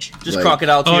 Just like,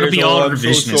 crocodile tears. It'll be all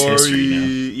revisionist history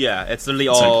now. Yeah, it's literally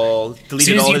all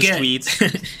deleted all his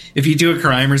tweets. If you do a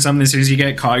crime or something, as soon as you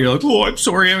get caught, you're like, "Oh, I'm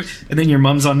sorry," and then your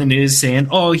mom's on the news saying,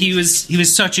 "Oh, he was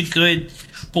such a good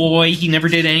boy. He never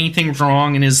did anything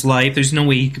wrong in his life. There's no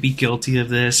way he could be guilty of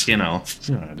this." You know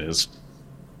how it is.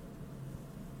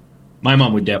 My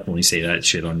mom would definitely say that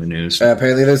shit on the news.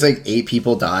 Apparently, there's like 8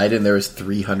 people died and there was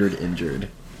 300 injured.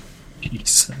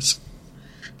 Jesus.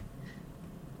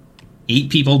 8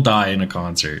 people die in a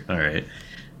concert. All right.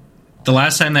 The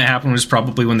last time that happened was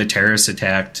probably when the terrorists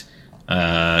attacked.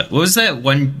 What was that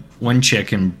one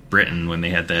chick in Britain when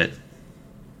they had that?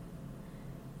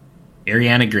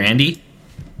 Ariana Grande?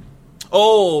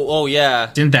 Oh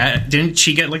yeah. Didn't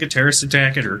she get like a terrorist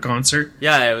attack at her concert?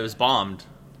 Yeah, it was bombed.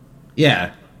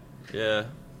 Yeah. Yeah.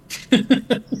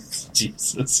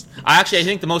 Jesus. I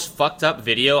think the most fucked up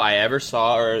video I ever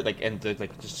saw, or like, and the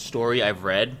story I've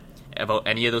read about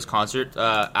any of those concert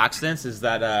accidents is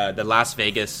that the Las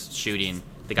Vegas shooting.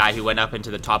 The guy who went up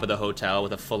into the top of the hotel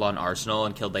with a full-on arsenal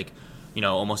and killed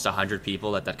almost 100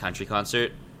 people at that country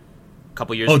concert a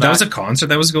couple years back. Oh, that was a concert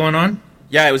that was going on?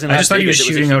 Yeah, it was in Las Vegas. I just thought he was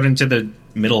shooting out into the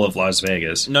middle of Las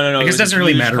Vegas. No. I guess it doesn't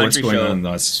really matter what's going on in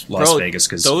Las Vegas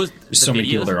because there's so many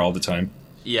people there all the time.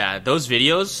 Yeah, those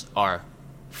videos are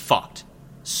fucked.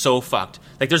 So fucked.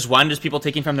 Like, there's people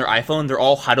taking from their iPhone. They're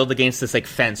all huddled against this,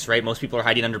 fence, right? Most people are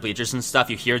hiding under bleachers and stuff.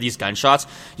 You hear these gunshots.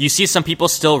 You see some people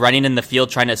still running in the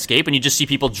field trying to escape, and you just see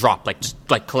people drop,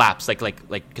 collapse,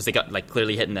 because they got,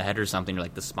 clearly hit in the head or something, or,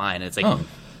 the spine. And it's,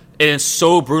 it is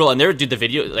so brutal. And there, dude, the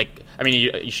video,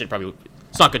 you should probably...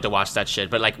 It's not good to watch that shit,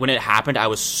 but when it happened, I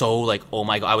was so oh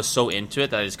my god, I was so into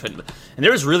it that I just couldn't. And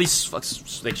there was really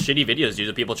shitty videos, dude,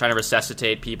 of people trying to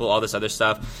resuscitate people, all this other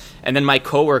stuff. And then my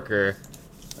coworker,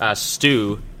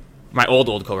 Stu, my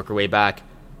old coworker way back,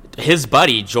 his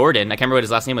buddy Jordan, I can't remember what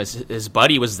his last name was. His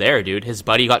buddy was there, dude. His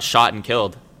buddy got shot and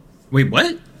killed. Wait,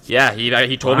 what? Yeah,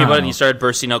 he told me about it. And he started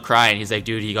bursting out crying. He's like,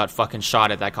 dude, he got fucking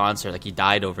shot at that concert. He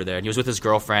died over there. And he was with his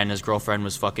girlfriend. His girlfriend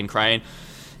was fucking crying.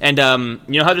 And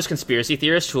you know how there's conspiracy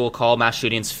theorists who will call mass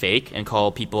shootings fake and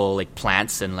call people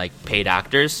plants and paid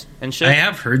actors and shit? I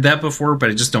have heard that before, but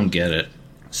I just don't get it.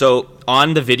 So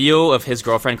on the video of his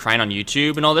girlfriend crying on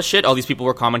YouTube and all this shit, all these people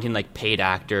were commenting paid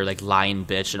actor, lying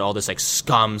bitch, and all this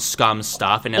scum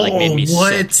stuff, and it made me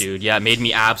sick, dude. Yeah, it made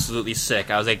me absolutely sick.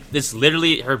 I was like, this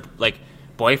literally her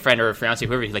boyfriend or fiance,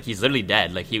 whoever, he's literally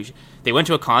dead. They went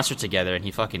to a concert together and he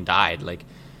fucking died.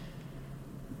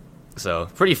 So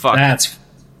pretty fucked.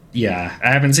 Yeah,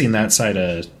 I haven't seen that side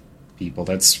of people.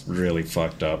 That's really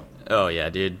fucked up. Oh, yeah,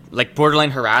 dude.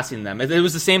 Borderline harassing them. It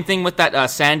was the same thing with that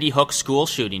Sandy Hook school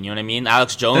shooting, you know what I mean?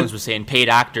 Alex Jones was saying paid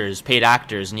actors,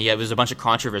 and it was a bunch of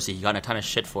controversy. He got in a ton of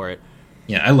shit for it.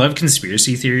 Yeah, I love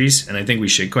conspiracy theories, and I think we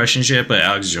should question shit, but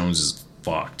Alex Jones is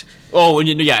fucked. Oh, and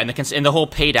the whole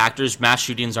paid actors, mass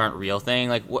shootings aren't real thing.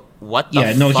 What the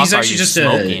fuck he's actually just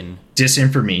smoking? A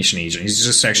disinformation agent. He's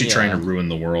just actually trying to ruin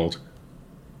the world.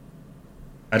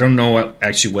 I don't know what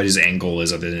his angle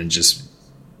is other than just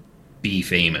be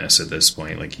famous at this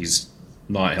point. He's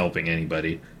not helping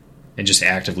anybody and just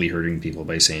actively hurting people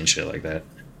by saying shit like that.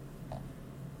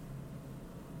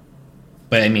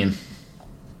 But,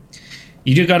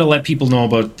 you do got to let people know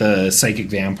about the psychic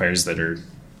vampires that are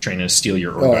trying to steal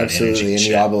your orgone energy. Oh, absolutely. And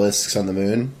the obelisks on the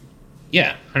moon.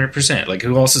 Yeah, 100%.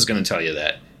 Who else is going to tell you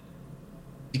that?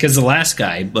 Because the last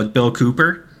guy, Bill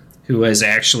Cooper, who was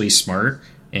actually smart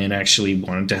and actually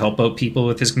wanted to help out people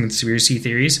with his conspiracy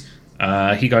theories,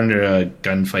 he got into a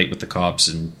gunfight with the cops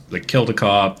and killed a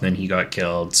cop, then he got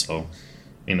killed. So,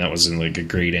 that wasn't a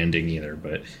great ending either.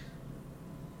 But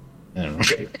I don't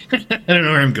know. I don't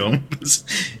know where I'm going with this.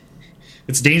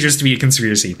 It's dangerous to be a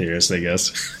conspiracy theorist, I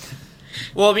guess.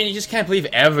 Well, you just can't believe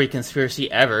every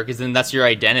conspiracy ever, because then that's your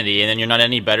identity, and then you're not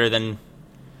any better than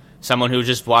someone who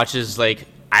just watches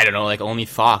I don't know, only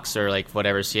Fox or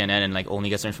whatever, CNN, and only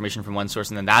gets their information from one source,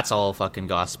 and then that's all fucking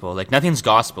gospel. Nothing's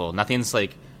gospel. Nothing's I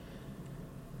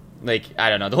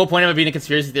don't know. The whole point of being a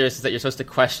conspiracy theorist is that you're supposed to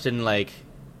question,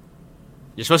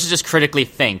 you're supposed to just critically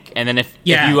think, and then if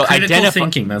you critical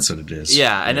thinking, that's what it is.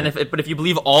 Yeah, and then if you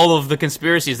believe all of the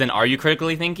conspiracies, then are you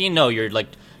critically thinking? No, you're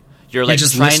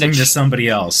just trying listening to somebody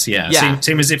else. Yeah.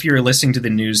 Same as if you were listening to the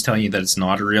news telling you that it's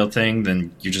not a real thing,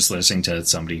 then you're just listening to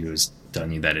somebody who's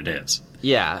telling you that it is.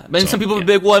 Yeah, but some people would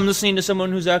be like, well, I'm listening to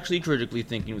someone who's actually critically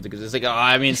thinking with it, because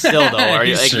it's still though, are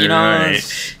you sure, right.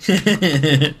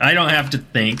 I don't have to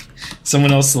think.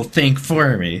 Someone else will think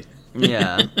for me.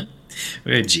 Yeah.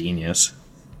 What a genius.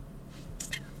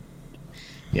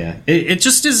 Yeah, it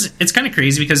just is. It's kind of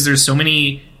crazy because there's so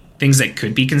many things that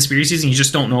could be conspiracies, and you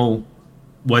just don't know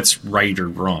what's right or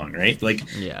wrong, right?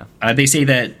 They say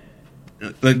that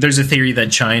there's a theory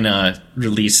that China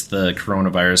released the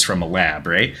coronavirus from a lab,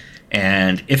 right?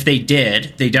 And if they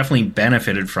did, they definitely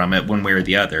benefited from it one way or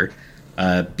the other,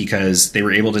 because they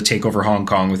were able to take over Hong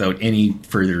Kong without any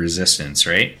further resistance,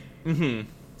 right? Mm-hmm.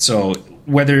 So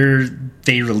whether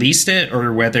they released it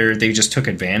or whether they just took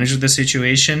advantage of the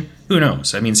situation, who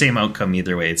knows? Same outcome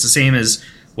either way. It's the same as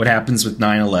what happens with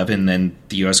 9/11, then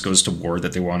the U.S. goes to war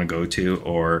that they want to go to,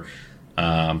 or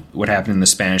what happened in the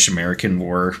Spanish-American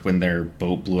War when their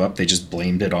boat blew up. They just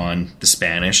blamed it on the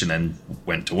Spanish and then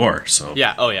went to war. So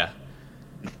yeah, oh yeah.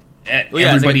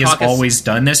 Everybody has always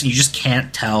done this, and you just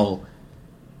can't tell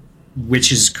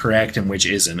which is correct and which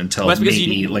isn't until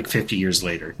maybe like 50 years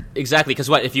later. Exactly, because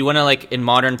if you want to, like, in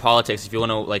modern politics, if you want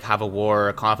to, like, have a war or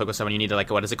a conflict with someone, you need to, like,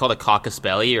 what is it called, a caucus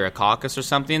belli or a caucus or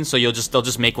something? So they'll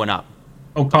just make one up.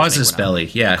 Oh, casus belli,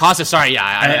 yeah. Casus, sorry, yeah.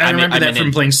 I remember that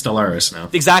from playing Stellaris now.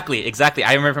 Exactly.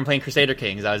 I remember from playing Crusader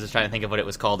Kings. I was just trying to think of what it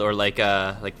was called, or like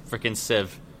freaking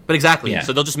Civ. But exactly,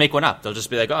 so they'll just make one up. They'll just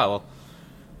be like, oh, well.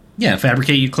 Yeah,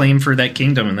 fabricate your claim for that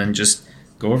kingdom and then just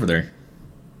go over there.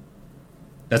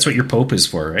 That's what your Pope is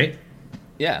for, right?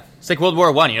 Yeah. It's like World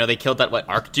War I, they killed that,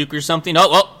 Archduke or something? Oh,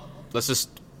 well, let's just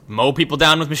mow people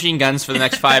down with machine guns for the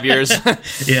next 5 years.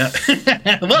 Yeah.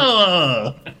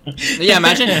 Whoa! Yeah,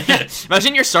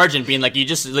 imagine your sergeant being like,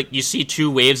 you see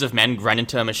 2 waves of men run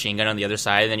into a machine gun on the other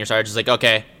side, and then your sergeant's like,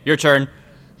 okay, your turn.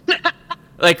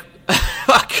 Like,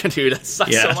 fuck, dude, that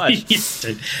sucks so much.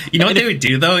 You know what they would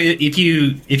do, though? If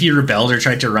you rebelled or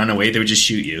tried to run away, they would just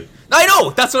shoot you. I know!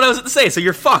 That's what I was going to say, so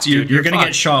you're fucked, dude. You're going to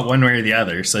get shot one way or the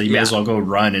other, so you may as well go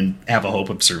run and have a hope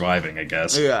of surviving, I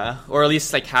guess. Yeah, or at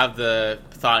least, like, have the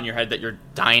thought in your head that you're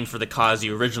dying for the cause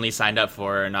you originally signed up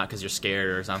for, and not because you're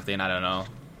scared or something, I don't know.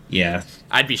 Yeah.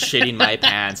 I'd be shitting my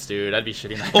pants, dude. I'd be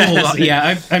shitting my pants. Oh,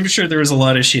 yeah, I'm sure there was a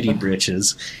lot of shitty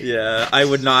britches. Yeah, I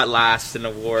would not last in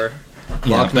a war.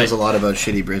 Locke knows a lot about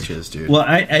shitty britches, dude. Well,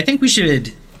 I think we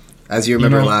should... As you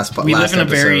remember we live in a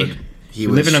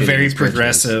episode, very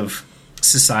progressive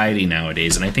society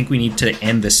nowadays, and I think we need to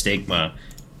end the stigma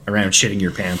around shitting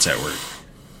your pants at work.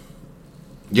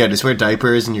 Yeah, just wear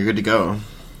diapers and you're good to go.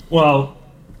 Well,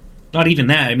 not even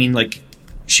that. I mean, like,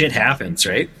 shit happens,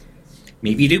 right?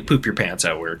 Maybe you do poop your pants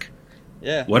at work.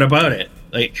 Yeah. What about it?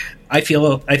 Like, I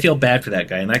feel bad for that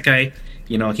guy, and that guy,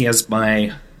 he has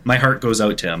my heart goes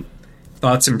out to him.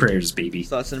 Thoughts and prayers, baby.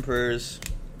 Thoughts and prayers.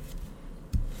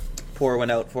 Pour one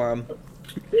out for him.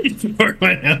 Pour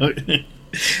one out.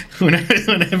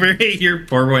 Whenever I hear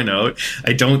pour one out,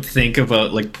 I don't think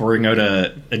about, like, pouring out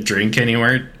a drink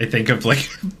anymore. I think of, like,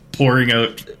 pouring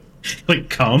out, like,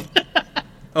 cum.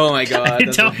 Oh my god.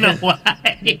 I don't know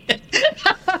why.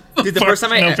 Dude, the first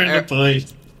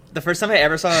time I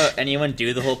ever saw anyone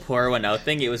do the whole pour one out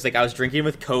thing, it was like I was drinking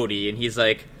with Cody, and he's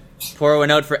like, pour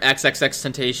one out for XXX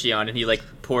Tentacion, and he, like,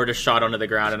 poured a shot onto the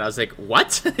ground, and I was like,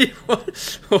 what?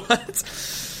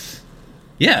 What?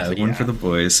 Yeah, one for the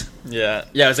boys. Yeah,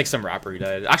 it was like some rapper who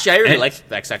died. Actually, I really liked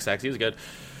XXX. He was good.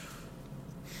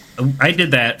 I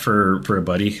did that for a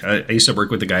buddy. I used to work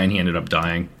with a guy, and he ended up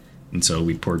dying, and so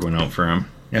we poured one out for him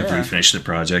after we finished the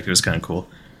project. It was kind of cool.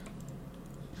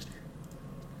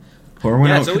 Pour one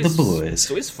out for the boys. It's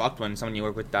always fucked when someone you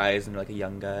work with dies and they're like a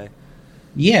young guy.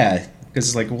 Yeah, because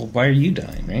it's like, well, why are you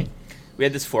dying, right? We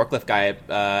had this forklift guy,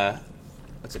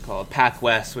 what's it called? Path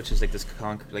West, which is like this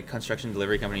construction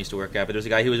delivery company I used to work at. But there's a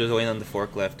guy who was always on the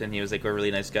forklift, and he was like a really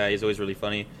nice guy. He's always really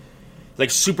funny. Like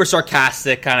super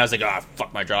sarcastic, kind of. I was like, oh,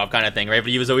 fuck my job kind of thing, right?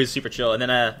 But he was always super chill. And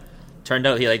then turned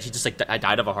out he just like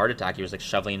died of a heart attack. He was like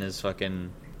shoveling his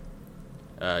fucking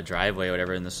driveway or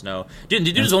whatever in the snow. Dude,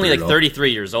 the dude was only like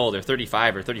 33 years old, or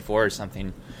 35 or 34 or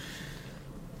something.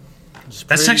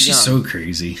 That's actually so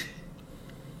crazy.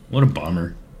 What a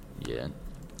bummer. Yeah.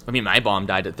 I mean, my mom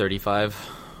died at 35.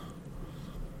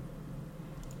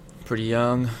 Pretty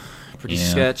young. Pretty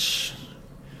sketch.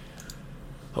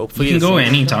 Hopefully you can go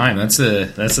anytime. That's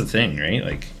the thing, right?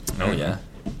 Like, oh yeah.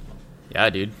 Yeah,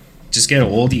 dude. Just get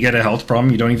old, you get a health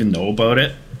problem, you don't even know about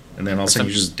it, and then all of a sudden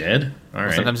you're just dead. All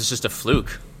right. Sometimes it's just a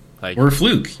fluke. Or a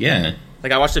fluke, yeah.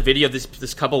 Like, I watched a video of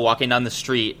this couple walking down the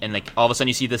street, and like all of a sudden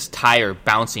you see this tire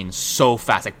bouncing so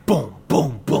fast, like boom,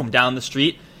 boom, boom down the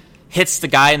street, hits the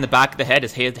guy in the back of the head,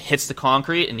 his head hits the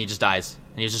concrete, and he just dies.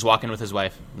 And he's just walking with his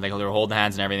wife. Like, they were holding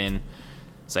hands and everything.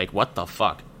 It's like, what the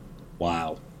fuck?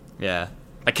 Wow. Yeah.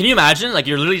 Like, can you imagine? Like,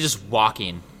 you're literally just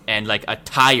walking, and like a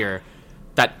tire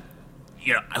that,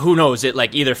 who knows, it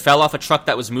like either fell off a truck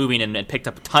that was moving and picked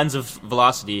up tons of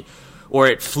velocity, or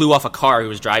it flew off a car who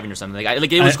was driving or something.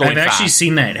 Like it was going fast. I've actually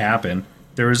seen that happen.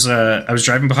 There was I was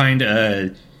driving behind.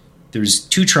 There was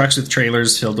 2 trucks with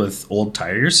trailers filled with old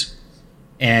tires,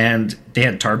 and they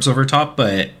had tarps over top,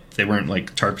 but they weren't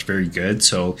like tarps very good.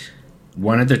 So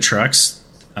one of the trucks,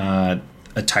 a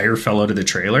tire fell out of the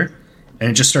trailer, and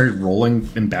it just started rolling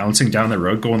and bouncing down the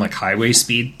road, going like highway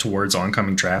speed towards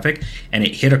oncoming traffic, and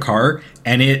it hit a car,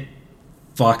 and it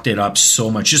fucked it up so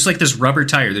much. Just like this rubber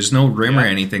tire, there's no rim or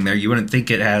anything there. You wouldn't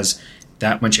think it has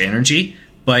that much energy,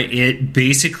 but it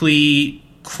basically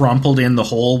crumpled in the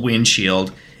whole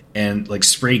windshield and like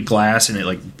sprayed glass, and it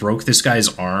like broke this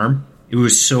guy's arm. It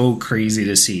was so crazy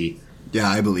to see. Yeah,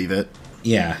 I believe it.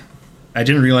 Yeah, I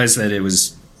didn't realize that it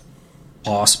was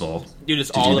possible. Dude, it's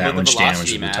to all do that about the much velocity,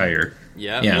 damage to man. the tire.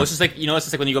 Yeah. Well, it's just like, it's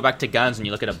just like when you go back to guns and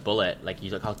you look at a bullet, like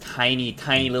you look how tiny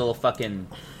little fucking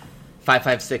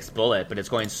 5.56 bullet, but it's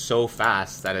going so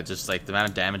fast that it just like the amount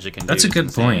of damage it can do. That's a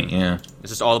good point. Yeah. It's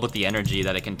just all about the energy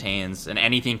that it contains, and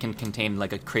anything can contain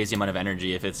like a crazy amount of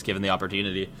energy if it's given the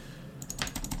opportunity.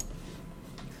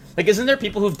 Like, isn't there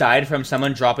people who've died from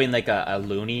someone dropping like a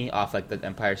loony off like the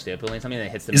Empire State Building, something that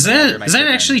hits them? Is that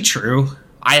actually true?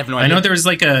 I have no idea. I know there was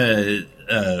like a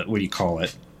what do you call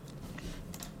it?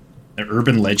 An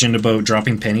urban legend about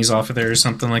dropping pennies off of there or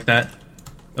something like that.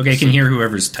 Okay, I can hear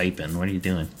whoever's typing. What are you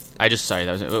doing? I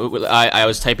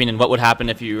was typing in what would happen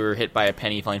if you were hit by a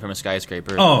penny falling from a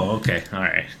skyscraper. Oh, okay, all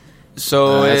right.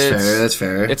 So that's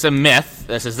fair. It's a myth.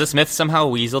 This myth somehow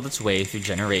weaseled its way through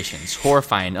generations,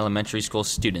 horrifying elementary school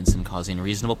students and causing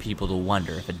reasonable people to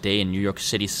wonder if a day in New York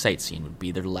City sightseeing would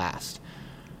be their last.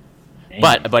 Dang.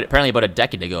 But apparently about a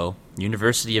decade ago,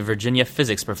 University of Virginia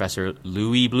physics professor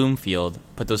Louis Bloomfield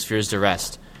put those fears to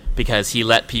rest because he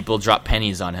let people drop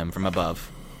pennies on him from above.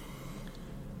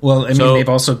 Well, I mean, they've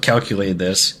also calculated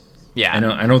this. Yeah.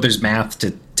 I know there's math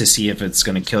to see if it's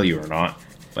going to kill you or not.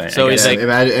 But so he's like,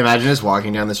 imagine just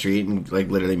walking down the street and like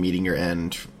literally meeting your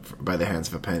end by the hands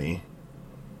of a penny.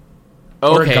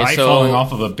 Okay, or a guy falling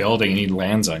off of a building and he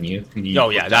lands on you.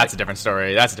 That's a different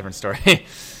story. Or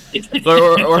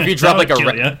if you drop like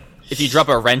if you drop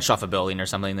a wrench off a building or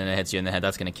something, then it hits you in the head.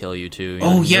 That's going to kill you too.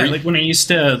 Like when I used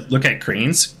to look at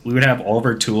cranes, we would have all of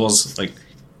our tools like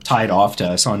tied off to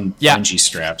us on bungee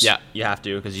straps. Yeah, you have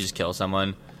to because you just kill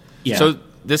someone. Yeah. So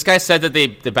this guy said that they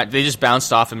just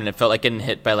bounced off him and it felt like getting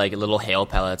hit by like little hail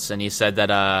pellets, and he said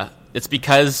that it's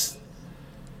because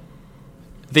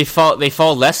they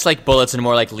fall less like bullets and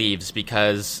more like leaves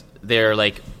because they're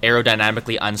like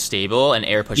aerodynamically unstable and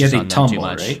air pushes on them too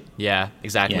much. Right? Yeah,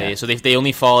 exactly. Yeah. So they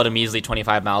only fall at a measly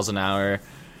 25 miles an hour.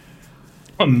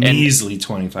 A measly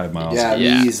 25 miles. Yeah,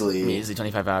 measly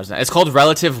 25 miles an hour. It's called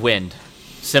relative wind,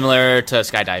 similar to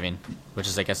skydiving, which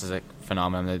is I guess is a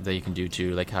phenomenon that you can do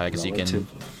too. Like how I guess you can.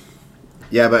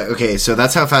 Yeah, but okay, so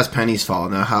that's how fast pennies fall.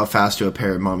 Now, how fast do a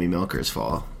pair of mommy milkers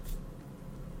fall?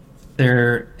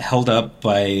 They're held up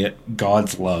by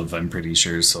God's love, I'm pretty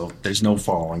sure. So there's no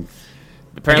falling.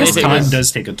 Apparently, time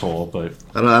does take a toll, but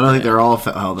I don't think they're all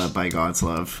held up by God's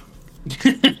love.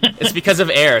 It's because of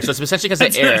air. So it's essentially because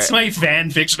of air. That's my fan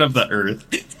fiction of the Earth.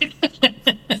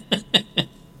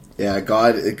 Yeah,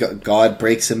 God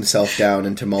breaks himself down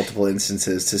into multiple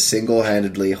instances to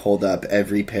single-handedly hold up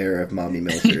every pair of mommy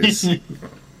milkers.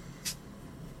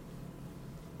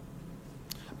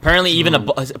 Apparently,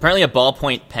 a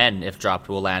ballpoint pen, if dropped,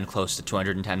 will land close to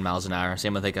 210 miles an hour.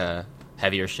 Same with like a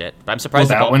heavier shit. But I'm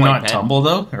surprised that one not tumble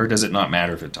though, or does it not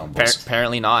matter if it tumbles?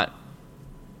 Apparently not.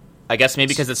 I guess maybe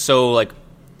because it's so like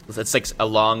it's like a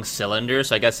long cylinder,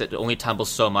 so I guess it only tumbles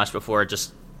so much before it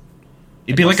just.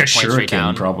 It'd be like a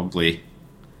shuriken, probably.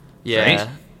 Yeah. Right?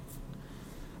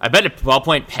 I bet a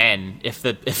ballpoint pen, if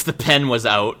the pen was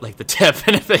out, like the tip,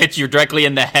 and if it hit you directly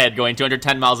in the head going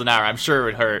 210 miles an hour, I'm sure it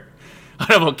would hurt. I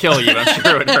don't know if it'll kill you, but I'm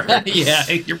sure it would hurt. Yeah,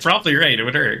 you're probably right. It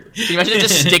would hurt. Can you imagine it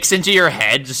just sticks into your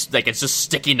head, just like it's just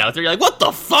sticking out there? You're like, what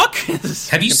the fuck?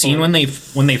 Have you seen when they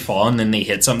fall and then they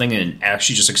hit something and it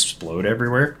actually just explode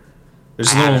everywhere?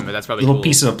 There's little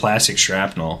pieces of plastic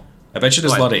shrapnel. I bet you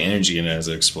there's a lot of energy in it as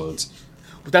it explodes.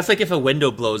 But that's like if a window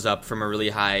blows up from a really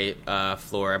high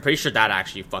floor. I'm pretty sure that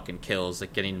actually fucking kills,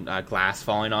 like getting glass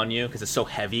falling on you because it's so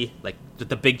heavy. Like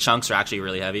the big chunks are actually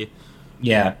really heavy.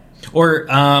 Yeah, or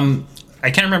I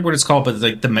can't remember what it's called, but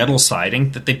like the metal siding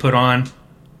that they put on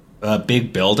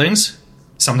big buildings.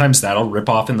 Sometimes that'll rip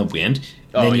off in the wind.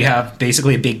 And then you have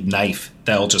basically a big knife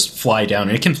that'll just fly down,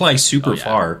 and it can fly super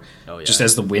far, just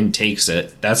as the wind takes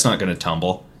it. That's not going to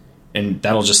tumble, and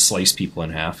that'll just slice people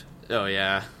in half. Oh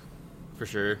yeah. For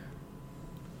sure.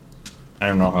 I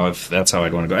don't know if that's how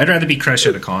I'd want to go. I'd rather be crushed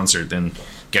at a concert than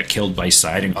get killed by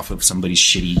siding off of somebody's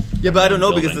shitty. Yeah, but I don't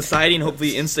know because the siding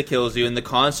hopefully insta kills you. In the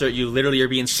concert, you literally are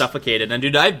being suffocated. And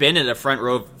dude, I've been in a front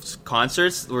row of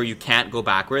concerts where you can't go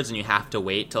backwards and you have to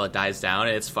wait till it dies down.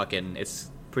 And it's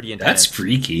pretty intense. That's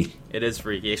freaky. It is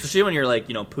freaky, especially when you're like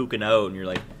puking out and you're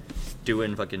like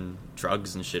doing fucking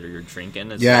drugs and shit, or you're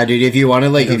drinking. Yeah, dude. If you want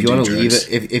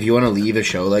to leave a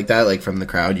show like that, like from the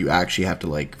crowd, you actually have to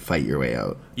like fight your way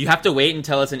out. You have to wait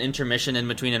until it's an intermission in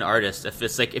between an artist.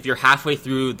 If you're halfway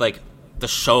through like the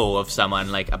show of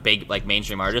someone like a big like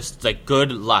mainstream artist, it's like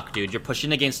good luck, dude. You're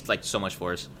pushing against like so much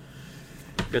force.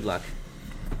 Good luck.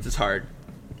 It's hard.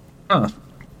 Huh.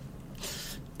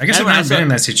 I guess I've not been in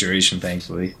that situation,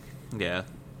 thankfully. Yeah.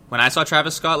 When I saw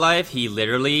Travis Scott live, he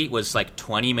literally was like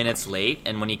 20 minutes late,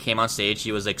 and when he came on stage,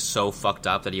 he was like so fucked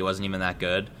up that he wasn't even that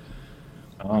good.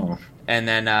 Oh. And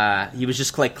then he was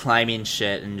just like climbing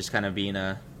shit and just kind of being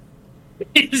a.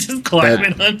 He's just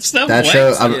climbing on stuff. That what?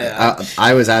 show, Yeah.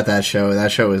 I was at that show.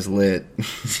 That show was lit.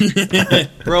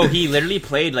 Bro, he literally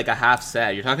played like a half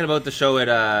set. You're talking about the show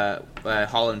at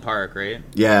Holland Park, right?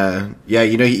 Yeah.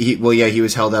 You know, he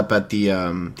was held up at the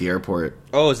airport.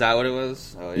 Oh, is that what it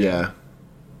was? Oh, Yeah.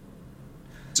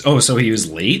 Oh, so he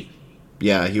was late?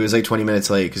 Yeah, he was like 20 minutes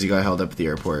late because he got held up at the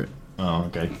airport. Oh,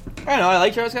 okay. I don't know. I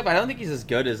like Travis Scott, but I don't think he's as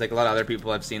good as like a lot of other people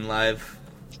I've seen live.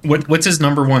 What's his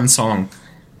number one song?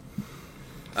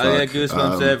 I get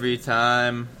goosebumps every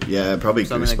time. Yeah, probably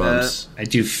Something Goosebumps. I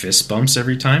do fist bumps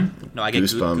every time. No, I get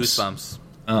Goosebumps. goosebumps.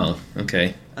 Oh,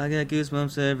 okay. I get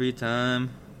goosebumps every time.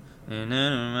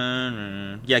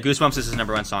 Yeah, Goosebumps is his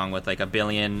number one song with like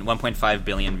 1.5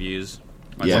 billion views.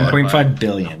 On Yeah. Spotify. 1.5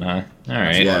 billion, huh? All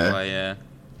right. Yeah. Spotify, yeah.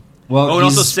 Well, Oh, and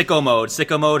he's also Sicko Mode.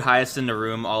 Sicko Mode, Highest in the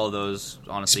Room, all of those,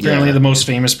 honestly. apparently Yeah. the most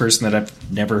famous person that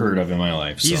I've never heard of in my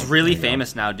life. He's so, really there you go.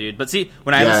 famous now, dude. But see,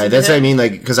 when I Yeah, listened that's to what I him, mean.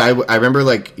 Like, because I remember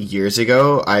like years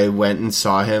ago, I went and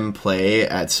saw him play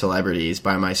at Celebrities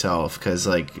by myself because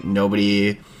like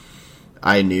nobody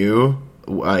I knew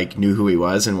knew who he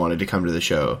was and wanted to come to the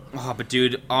show. Oh, but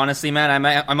dude, honestly, man,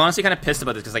 I'm honestly kind of pissed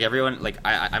about this because like everyone, like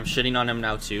I'm shitting on him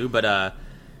now too. But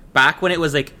back when it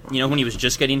was like, you know, when he was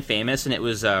just getting famous and it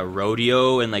was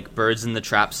Rodeo and like Birds in the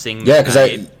Trap Sing. Yeah, because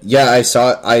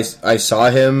I saw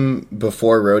him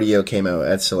before Rodeo came out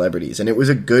at Celebrities, and it was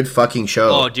a good fucking show.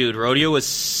 Oh, dude, Rodeo was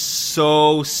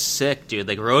so sick, dude.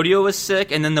 Like Rodeo was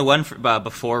sick, and then the one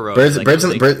before Rodeo.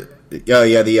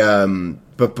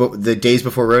 The days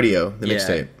before Rodeo, the Yeah,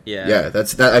 mixtape. yeah.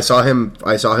 That's that. I saw him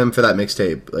for that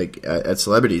mixtape, like at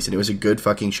Celebrities, and it was a good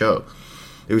fucking show.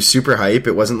 It was super hype.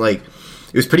 It wasn't like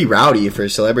it was pretty rowdy for a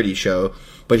celebrity show,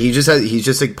 but he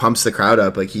just like pumps the crowd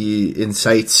up, like he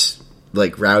incites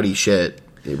like rowdy shit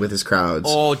with his crowds.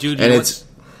 Oh, dude, and it's.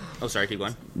 Oh, sorry, keep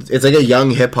going. It's like a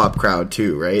young hip hop crowd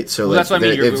too, right? So Well, like that's what I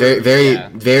mean, they're you're- very yeah.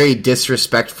 very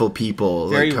disrespectful people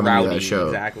Very like coming rowdy, to that show.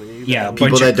 exactly. Yeah, a People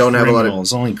bunch that of don't have a lot of-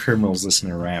 criminals. Only criminals listen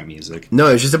to rap music. No,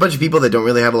 it's just a bunch of people that don't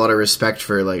really have a lot of respect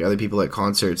for like other people at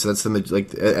concerts. That's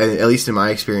like at least in my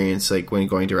experience, like when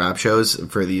going to rap shows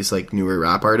for these like newer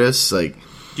rap artists, like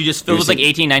You just filled with like You're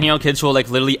 18, 19-year-old kids who will like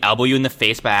literally elbow you in the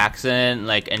face by accident,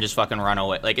 like, and just fucking run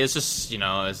away. Like, it's just, you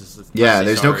know, it's just. yeah,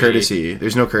 there's no sorry. courtesy.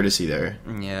 There's no courtesy there.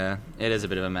 Yeah, it is a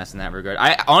bit of a mess in that regard.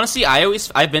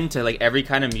 I've been to like every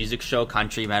kind of music show,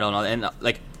 country, metal, and all, and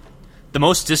like the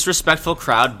most disrespectful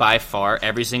crowd by far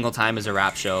every single time is a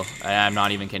rap show. I'm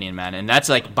not even kidding, man, and that's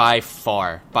like by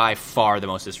far the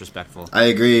most disrespectful. I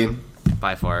agree.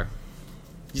 By far.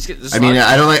 I mean,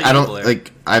 I don't like.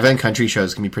 I've been country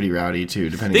shows can be pretty rowdy too,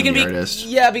 depending on the artist.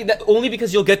 Yeah, only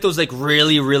because you'll get those like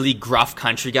really, really gruff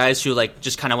country guys who like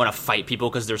just kind of want to fight people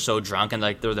because they're so drunk and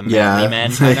like they're the manly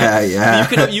men.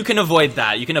 Yeah. You can avoid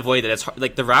that. You can avoid that. It's hard,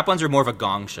 like the rap ones are more of a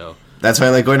gong show. That's why I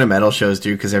like going to metal shows,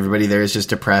 dude, because everybody there is just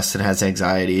depressed and has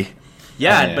anxiety.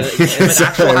 Yeah, Oh, yeah. but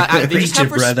actual, they just have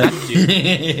Preach it, brother. respect,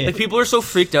 dude. Like people are so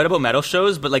freaked out about metal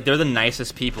shows, but like they're the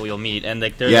nicest people you'll meet, and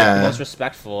like they're like, the most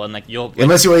respectful, and like you'll. Like,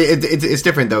 Unless you, it's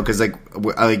different though, because like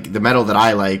the metal that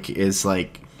I like is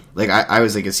like I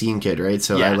was like a scene kid, right?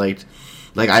 So Yeah.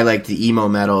 I liked the emo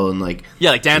metal and like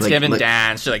Dance like- Gavin like-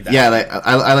 Dance, shit like that. yeah, like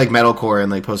I like metalcore and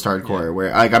like post hardcore,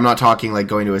 where like I'm not talking like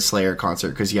going to a Slayer concert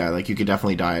because like you could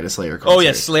definitely die at a Slayer concert. Oh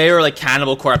yeah, Slayer or like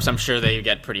Cannibal Corpse. I'm sure they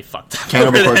get pretty fucked up.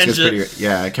 Cannibal over Corpse that gets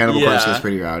shit. Cannibal Corpse gets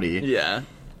pretty rowdy. Yeah,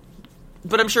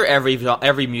 but I'm sure every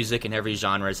music and every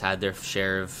genre has had their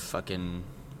share of fucking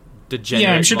degenerate.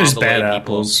 Yeah, I'm sure there's mongoloid bad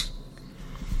people. apples.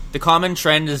 The common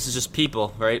trend is just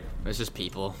people, right? It's just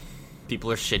people.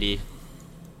 People are shitty.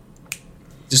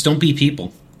 Just don't be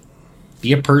people.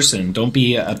 Be a person. Don't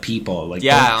be a people. Like,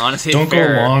 Yeah, don't, honestly, don't go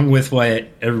fair. along with what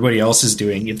everybody else is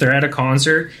doing. If they're at a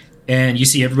concert and you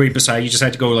see everybody beside you just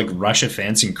had to go like rush a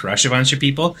fence and crush a bunch of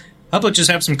people, how about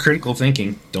just have some critical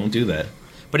thinking? Don't do that.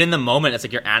 But in the moment, it's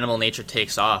like your animal nature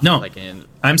takes off. No, like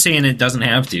I'm saying it doesn't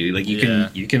have to. Like Yeah.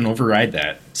 you can override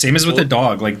that. Same as with a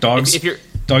dog. Like dogs, if you're-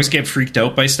 dogs get freaked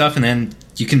out by stuff, and then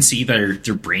you can see their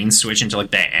brains switch into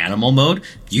like that animal mode.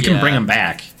 You can Yeah. bring them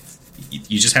back.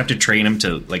 You just have to train them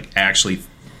to like actually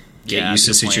get Yeah, used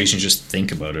to the good point. situation. Just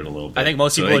think about it a little bit. I think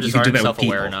most So, people like, you just can do aren't that with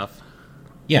self-aware people. enough.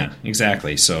 Yeah,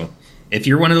 exactly. So if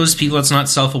you're one of those people that's not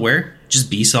self-aware, just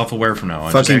be self-aware from now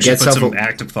on. Fucking just actually get put some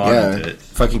active thought into it.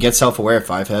 Fucking get self-aware,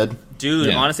 Fivehead. Dude,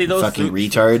 Yeah. honestly though, Fucking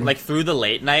retard. Like through the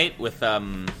late night with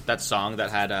that song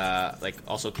that had like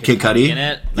also Kid Cudi? in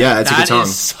it. Like, Yeah, it's a good That song.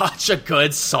 is such a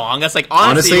good song. That's like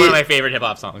honestly one of my favorite hip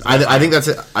hop songs. I think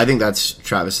that's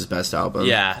Travis's best album.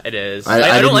 Yeah, it is. I I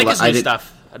don't didn't like li- his new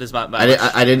stuff. I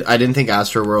didn't think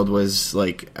Astroworld was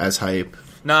like as hype.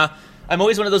 Nah, I'm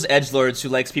always one of those edgelords who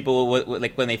likes people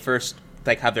like when they first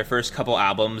like have their first couple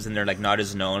albums and they're like not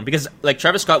as known, because like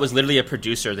Travis Scott was literally a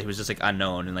producer that he was just like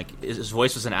unknown, and like his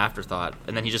voice was an afterthought,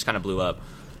 and then he just kind of blew up.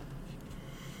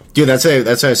 Dude, that's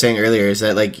what I was saying earlier, is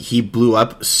that like he blew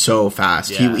up so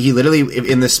fast. Yeah. He literally,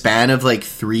 in the span of like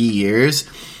 3 years,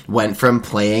 went from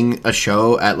playing a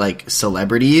show at like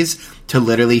Celebrities to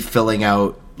literally filling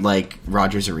out like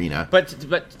Rogers Arena. But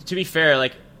to be fair,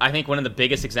 like I think one of the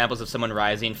biggest examples of someone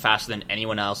rising faster than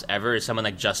anyone else ever is someone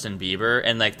like Justin Bieber,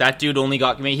 and like that dude only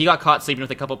got, I mean, he got caught sleeping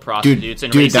with a couple prostitutes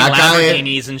and racing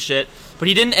Lamborghinis and shit, but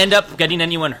he didn't end up getting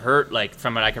anyone hurt, like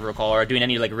from what I can recall, or doing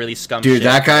any like really scum shit. Dude,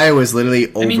 that guy was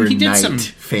literally overnight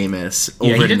famous.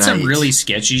 Yeah, he did some really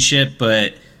sketchy shit,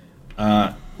 but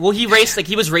well, he raced, like,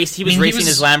 he was racing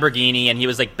his Lamborghini, and he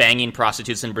was, like, banging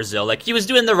prostitutes in Brazil. Like, he was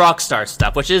doing the rock star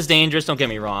stuff, which is dangerous, don't get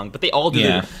me wrong, but they all do.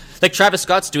 Yeah. Like, Travis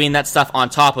Scott's doing that stuff on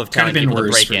top of telling people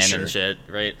to break in and shit,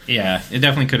 right? Yeah, it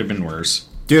definitely could have been worse.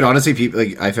 Dude, honestly, people,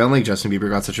 like, I found, like, Justin Bieber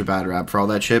got such a bad rap for all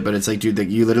that shit, but it's like, dude, like,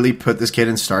 you literally put this kid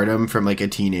in stardom from, like, a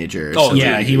teenager. Oh, so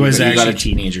yeah, he was actually a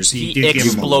teenager, so he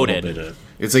exploded.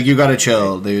 It's like, you gotta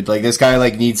chill, dude. Like, this guy,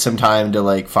 like, needs some time to,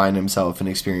 like, find himself and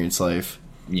experience life.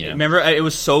 Yeah. Remember, it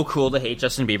was so cool to hate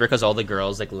Justin Bieber because all the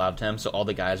girls like loved him, so all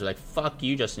the guys were like, "Fuck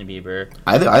you, Justin Bieber."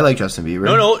 I like Justin Bieber.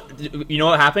 No, you know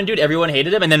what happened, dude? Everyone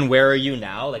hated him, and then "Where Are You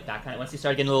Now?" Like that kind of, once he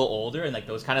started getting a little older and like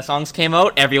those kind of songs came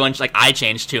out, everyone like, I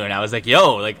changed too, and I was like,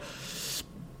 "Yo, like."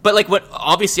 But like, what?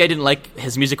 Obviously, I didn't like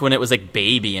his music when it was like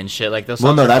Baby and shit. Like those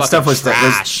songs. Well, no, that stuff was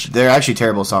trash. They're actually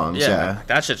terrible songs. Yeah,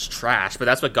 that shit's trash. But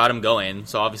that's what got him going.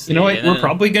 So obviously, you know what? We're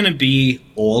probably gonna be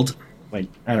old. Like,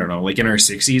 I don't know, like in our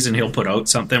 60s, and he'll put out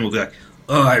something. We'll be like,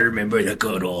 "Oh, I remember the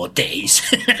good old days."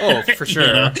 Oh, for sure,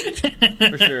 you know?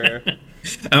 For sure.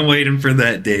 I'm waiting for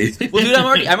that day. Well, dude,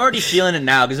 I'm already feeling it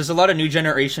now because there's a lot of new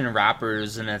generation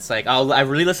rappers, and it's like I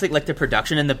really listen like the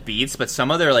production and the beats, but some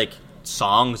of their like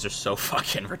songs are so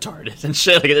fucking retarded and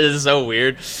shit. Like, it is so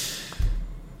weird.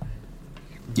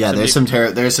 Yeah, there's some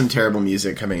terrible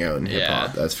music coming out in hip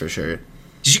hop. That's for sure.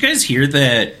 Did you guys hear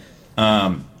that?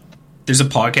 There's a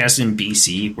podcast in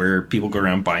BC where people go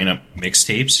around buying up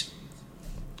mixtapes,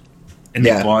 and they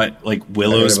bought like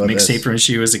Willow's mixtape from when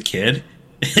she was a kid.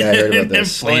 Yeah, I heard about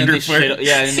this. And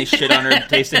they shit on her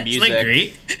taste in music. Like,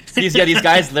 great. These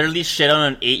guys literally shit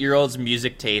on an 8-year-old's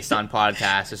music taste on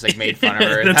podcasts. Just like made fun of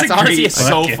her. That's honestly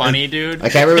so funny, dude. I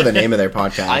can't remember the name of their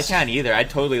podcast. I can't either. I'd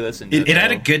totally listen to it. It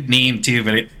had a good name too,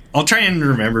 but I'll try and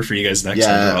remember for you guys next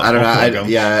time. I don't know.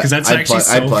 Because that's actually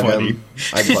so funny.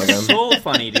 I'd plug them. So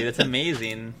funny, dude. It's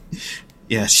amazing.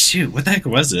 Yeah, shoot. What the heck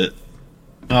was it?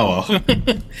 Oh, well.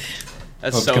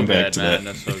 That's so good, man.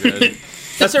 That's so good.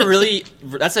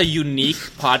 That's a unique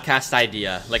podcast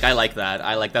idea. Like, I like that.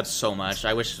 I like that so much.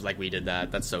 I wish like we did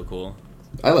that. That's so cool.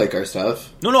 I like our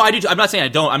stuff. No, I do. I'm not saying I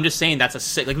don't. I'm just saying that's a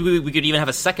sick. Like, we could even have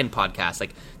a second podcast.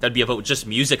 Like, that'd be about just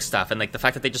music stuff, and like the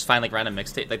fact that they just find like random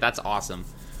mixtape. Like, that's awesome.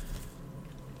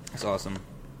 That's awesome.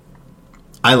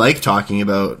 I like talking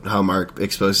about how Mark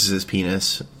exposes his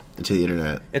penis to the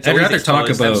internet. I'd rather talk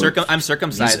about. I'm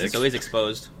circumcised. Music. It's always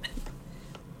exposed.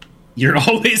 You're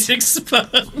always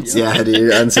exposed. Yeah,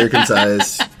 dude,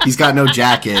 uncircumcised. He's got no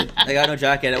jacket. I got no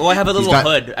jacket. Well, I have a little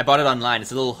hood. I bought it online.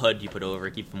 It's a little hood you put over,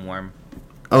 keep him warm.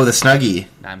 Oh, the Snuggie.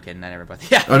 No, I'm kidding. I never bought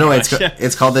that. Yeah. Oh no, it's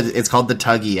called the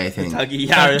Tuggy, I think. The Tuggy,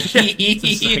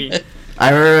 yeah. I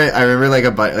remember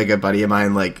like a buddy of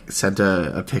mine like sent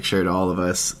a picture to all of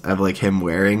us of like him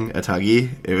wearing a Tuggy.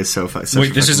 It was so fun.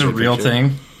 Wait, this is a real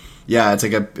thing? Yeah, it's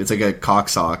like a cock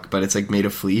sock, but it's like made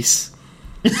of fleece.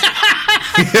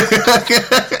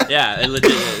 Yeah,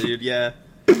 legit, dude. Yeah.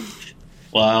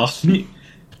 Wow.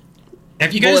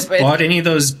 Have you guys bought any of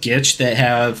those Gitch that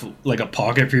have like a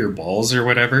pocket for your balls or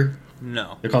whatever?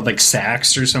 No. They're called like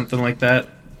sacks or something like that.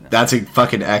 That's a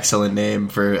fucking excellent name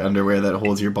for underwear that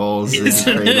holds your balls.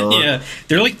 Yeah,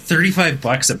 they're like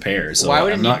 $35 a pair. So why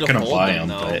would I'm not gonna buy them.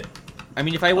 But I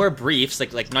mean, if I wear briefs,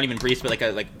 like not even briefs,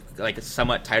 but like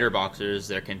somewhat tighter boxers,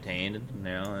 they're contained. You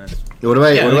know. What do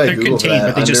I Google for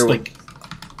that? But they just like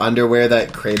underwear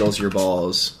that cradles your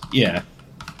balls. Yeah.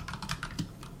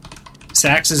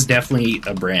 Saks is definitely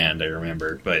a brand, I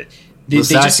remember, but they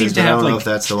just seem to have I don't like know if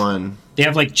that's the one. They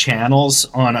have like channels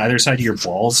on either side of your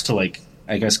balls to like,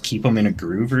 I guess, keep them in a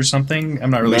groove or something.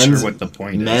 I'm not really sure what the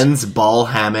point is. Men's ball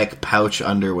hammock pouch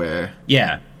underwear.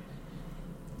 Yeah.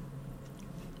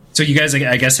 So you guys,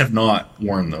 I guess, have not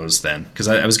worn those then, because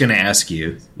I was going to ask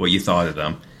you what you thought of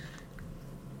them.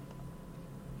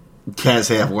 Can't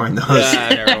say I've worn those. Yeah,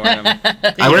 I've never worn them.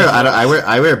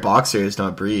 I wear boxers,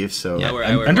 not briefs. So yeah, I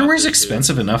wear underwear's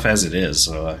expensive enough as it is.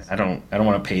 So I don't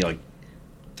want to pay like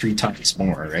 3 times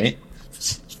more, right?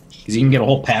 Because you can get a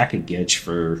whole pack of Gitch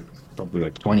for probably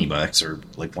like $20 or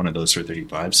like one of those for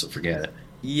 35. So forget it.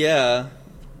 Yeah.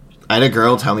 I had a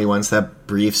girl tell me once that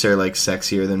briefs are like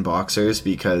sexier than boxers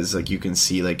because like you can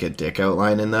see like a dick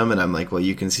outline in them, and I'm like, well,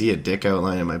 you can see a dick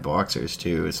outline in my boxers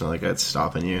too. It's not like that's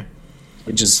stopping you.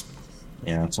 It just,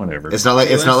 yeah, it's whatever. It's not like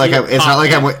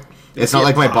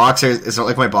my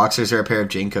boxers are a pair of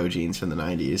Jinko jeans from the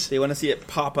 90s. They want to see it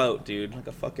pop out, dude, like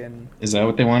a fucking. Is that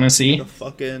what they want to see? Like a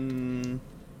fucking.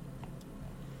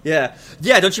 Yeah.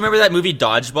 Don't you remember that movie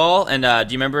Dodgeball? And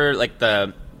do you remember like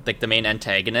the main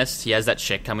antagonist? He has that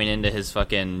chick coming into his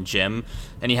fucking gym,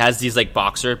 and he has these like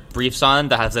boxer briefs on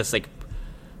that has this like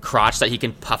crotch that he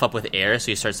can puff up with air,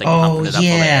 so he starts like pumping it up.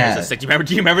 Yeah. It's like, do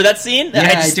you remember that scene?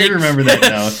 Yeah, I do remember that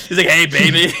now. He's like, hey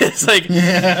baby, it's like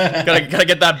gotta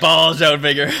get that balls out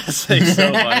bigger. It's like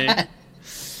so funny.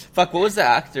 Fuck, what was the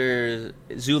actor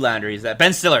Zoolander? He's that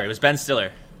Ben Stiller. It was Ben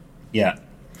Stiller. Yeah.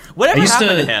 Whatever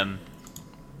happened to him?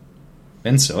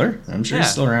 Ben Stiller? I'm sure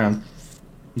he's still around.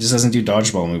 He just doesn't do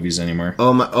dodgeball movies anymore.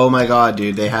 Oh my god,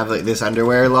 dude! They have like this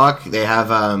underwear lock. They have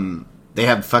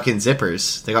fucking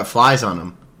zippers. They got flies on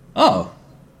them. Oh,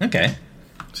 okay.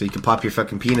 So you can pop your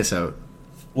fucking penis out.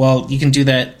 Well, you can do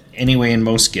that anyway in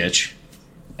most Gitch.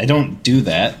 I don't do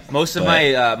that. Most of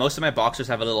my boxers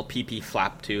have a little pee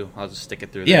flap too. I'll just stick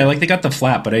it through. Yeah, like they got the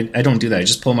flap, but I don't do that. I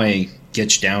just pull my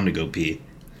Gitch down to go pee.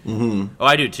 Mm-hmm. Oh,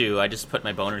 I do too. I just put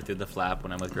my boner through the flap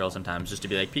when I'm with girls sometimes, just to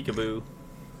be like peekaboo.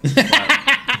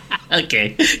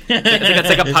 Okay. It's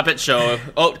like a puppet show.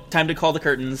 Oh, time to call the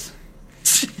curtains.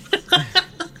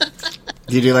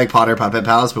 Do you do like Potter Puppet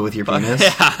Pals, but with your penis?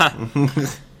 Yeah.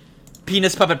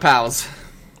 Penis Puppet Pals.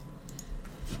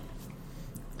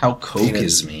 How Coke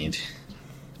is made.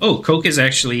 Oh, Coke is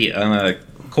actually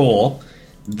coal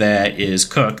that is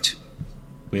cooked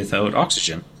without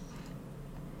oxygen.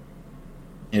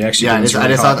 It actually I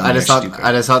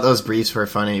just thought those briefs were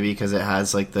funny because it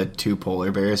has like the two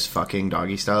polar bears fucking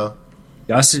doggy style.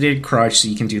 Gusseted crotch, so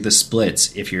you can do the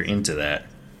splits if you're into that.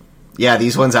 Yeah,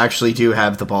 these ones actually do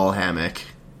have the ball hammock.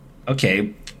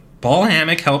 Okay, ball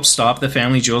hammock helps stop the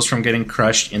family jewels from getting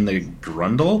crushed in the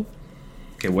grundle.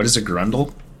 Okay, what is a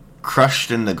grundle?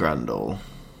 Crushed in the grundle.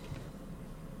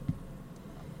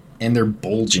 And they're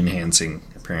bulge enhancing,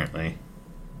 apparently.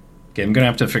 Okay, I'm gonna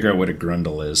have to figure out what a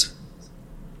grundle is.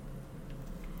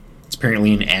 It's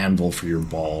apparently an anvil for your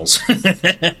balls.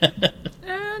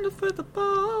 Anvil for the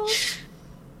balls.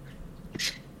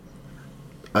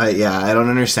 Yeah, I don't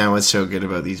understand what's so good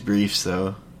about these briefs,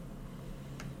 though.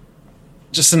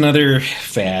 Just another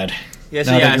fad. Yeah,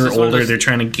 now that you're older, they're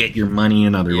trying to get your money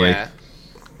another way.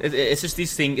 It's just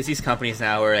these things. It's these companies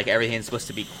now where like everything's supposed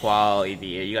to be quality.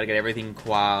 You gotta get everything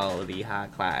quality, high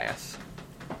class.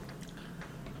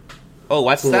 Oh,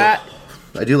 what's that?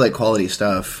 I do like quality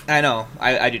stuff. I know,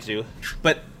 I do too.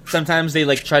 But sometimes they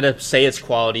like try to say it's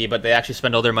quality, but they actually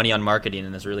spend all their money on marketing,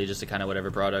 and it's really just a kind of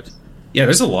whatever product. Yeah,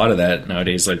 there's a lot of that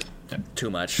nowadays. Like, too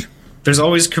much. There's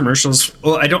always commercials.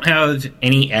 Well, I don't have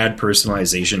any ad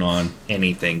personalization on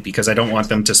anything because I don't want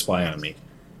them to spy on me.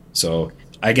 So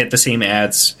I get the same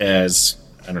ads as,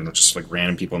 I don't know, just like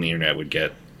random people on the internet would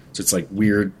get. So it's like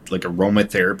weird, like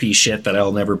aromatherapy shit that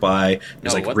I'll never buy.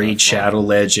 There's like Raid Shadow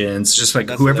Legends. Just like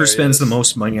whoever spends the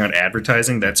most money on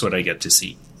advertising, that's what I get to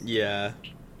see. Yeah.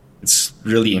 It's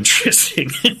really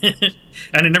interesting. And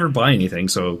I never buy anything,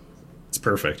 so it's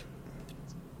perfect.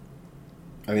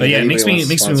 I mean, but yeah, it makes me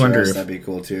wonder. That'd be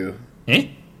cool too. Eh?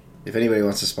 If anybody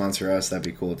wants to sponsor us, that'd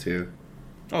be cool too.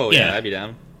 Oh yeah, I'd be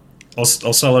down. I'll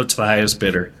sell out to the highest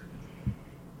bidder.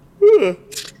 Hey,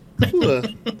 better.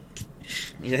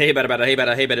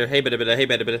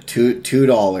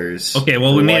 $2. Okay,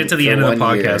 well, we made it to the end of the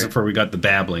podcast before we got the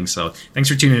babbling. So thanks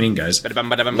for tuning in, guys.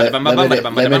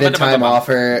 Limited time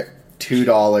offer,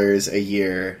 $2 a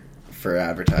year for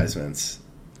advertisements.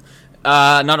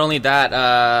 Not only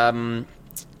that,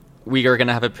 we are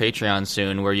gonna have a Patreon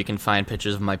soon where you can find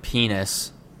pictures of my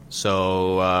penis.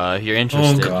 So if you're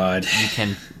interested,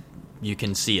 you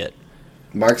can see it.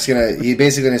 Mark's he's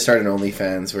basically gonna start an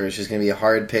OnlyFans where it's just gonna be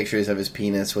hard pictures of his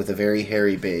penis with a very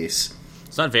hairy base.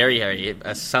 It's not very hairy,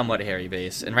 a somewhat hairy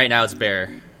base, and right now it's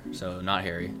bare, so not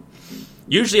hairy.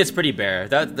 Usually it's pretty bare.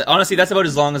 Honestly, that's about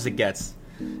as long as it gets.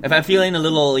 If I'm feeling a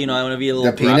little, I want to be a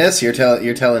little. The penis? You're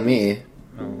telling me.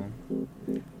 Oh.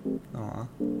 Aww.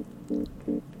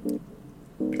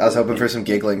 I was hoping for some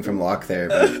giggling from Locke there,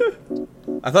 but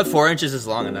I thought 4 inches is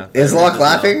long enough. Is Locke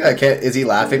laughing? I can't. Is he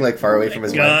laughing like far away from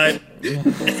his mic?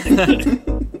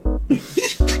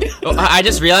 Oh, I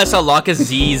just realized how Locke is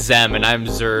Z-Zem and I'm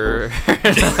Zer.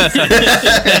 That's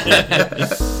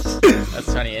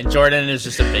funny. And Jordan is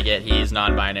just a bigot. He's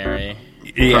non-binary.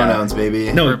 Pronouns,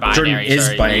 baby. No, Binary, Jordan is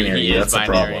sorry. binary. He is That's the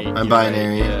binary. problem. I'm You're right,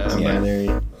 binary. yeah. I'm Yeah.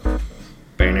 binary.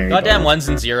 Binary. Goddamn Bob. ones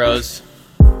and zeros.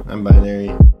 I'm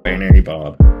binary. Binary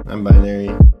Bob. I'm binary.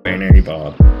 Binary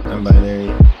Bob. I'm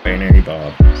binary. Binary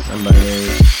Bob. I'm binary.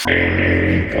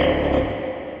 Binary Bob.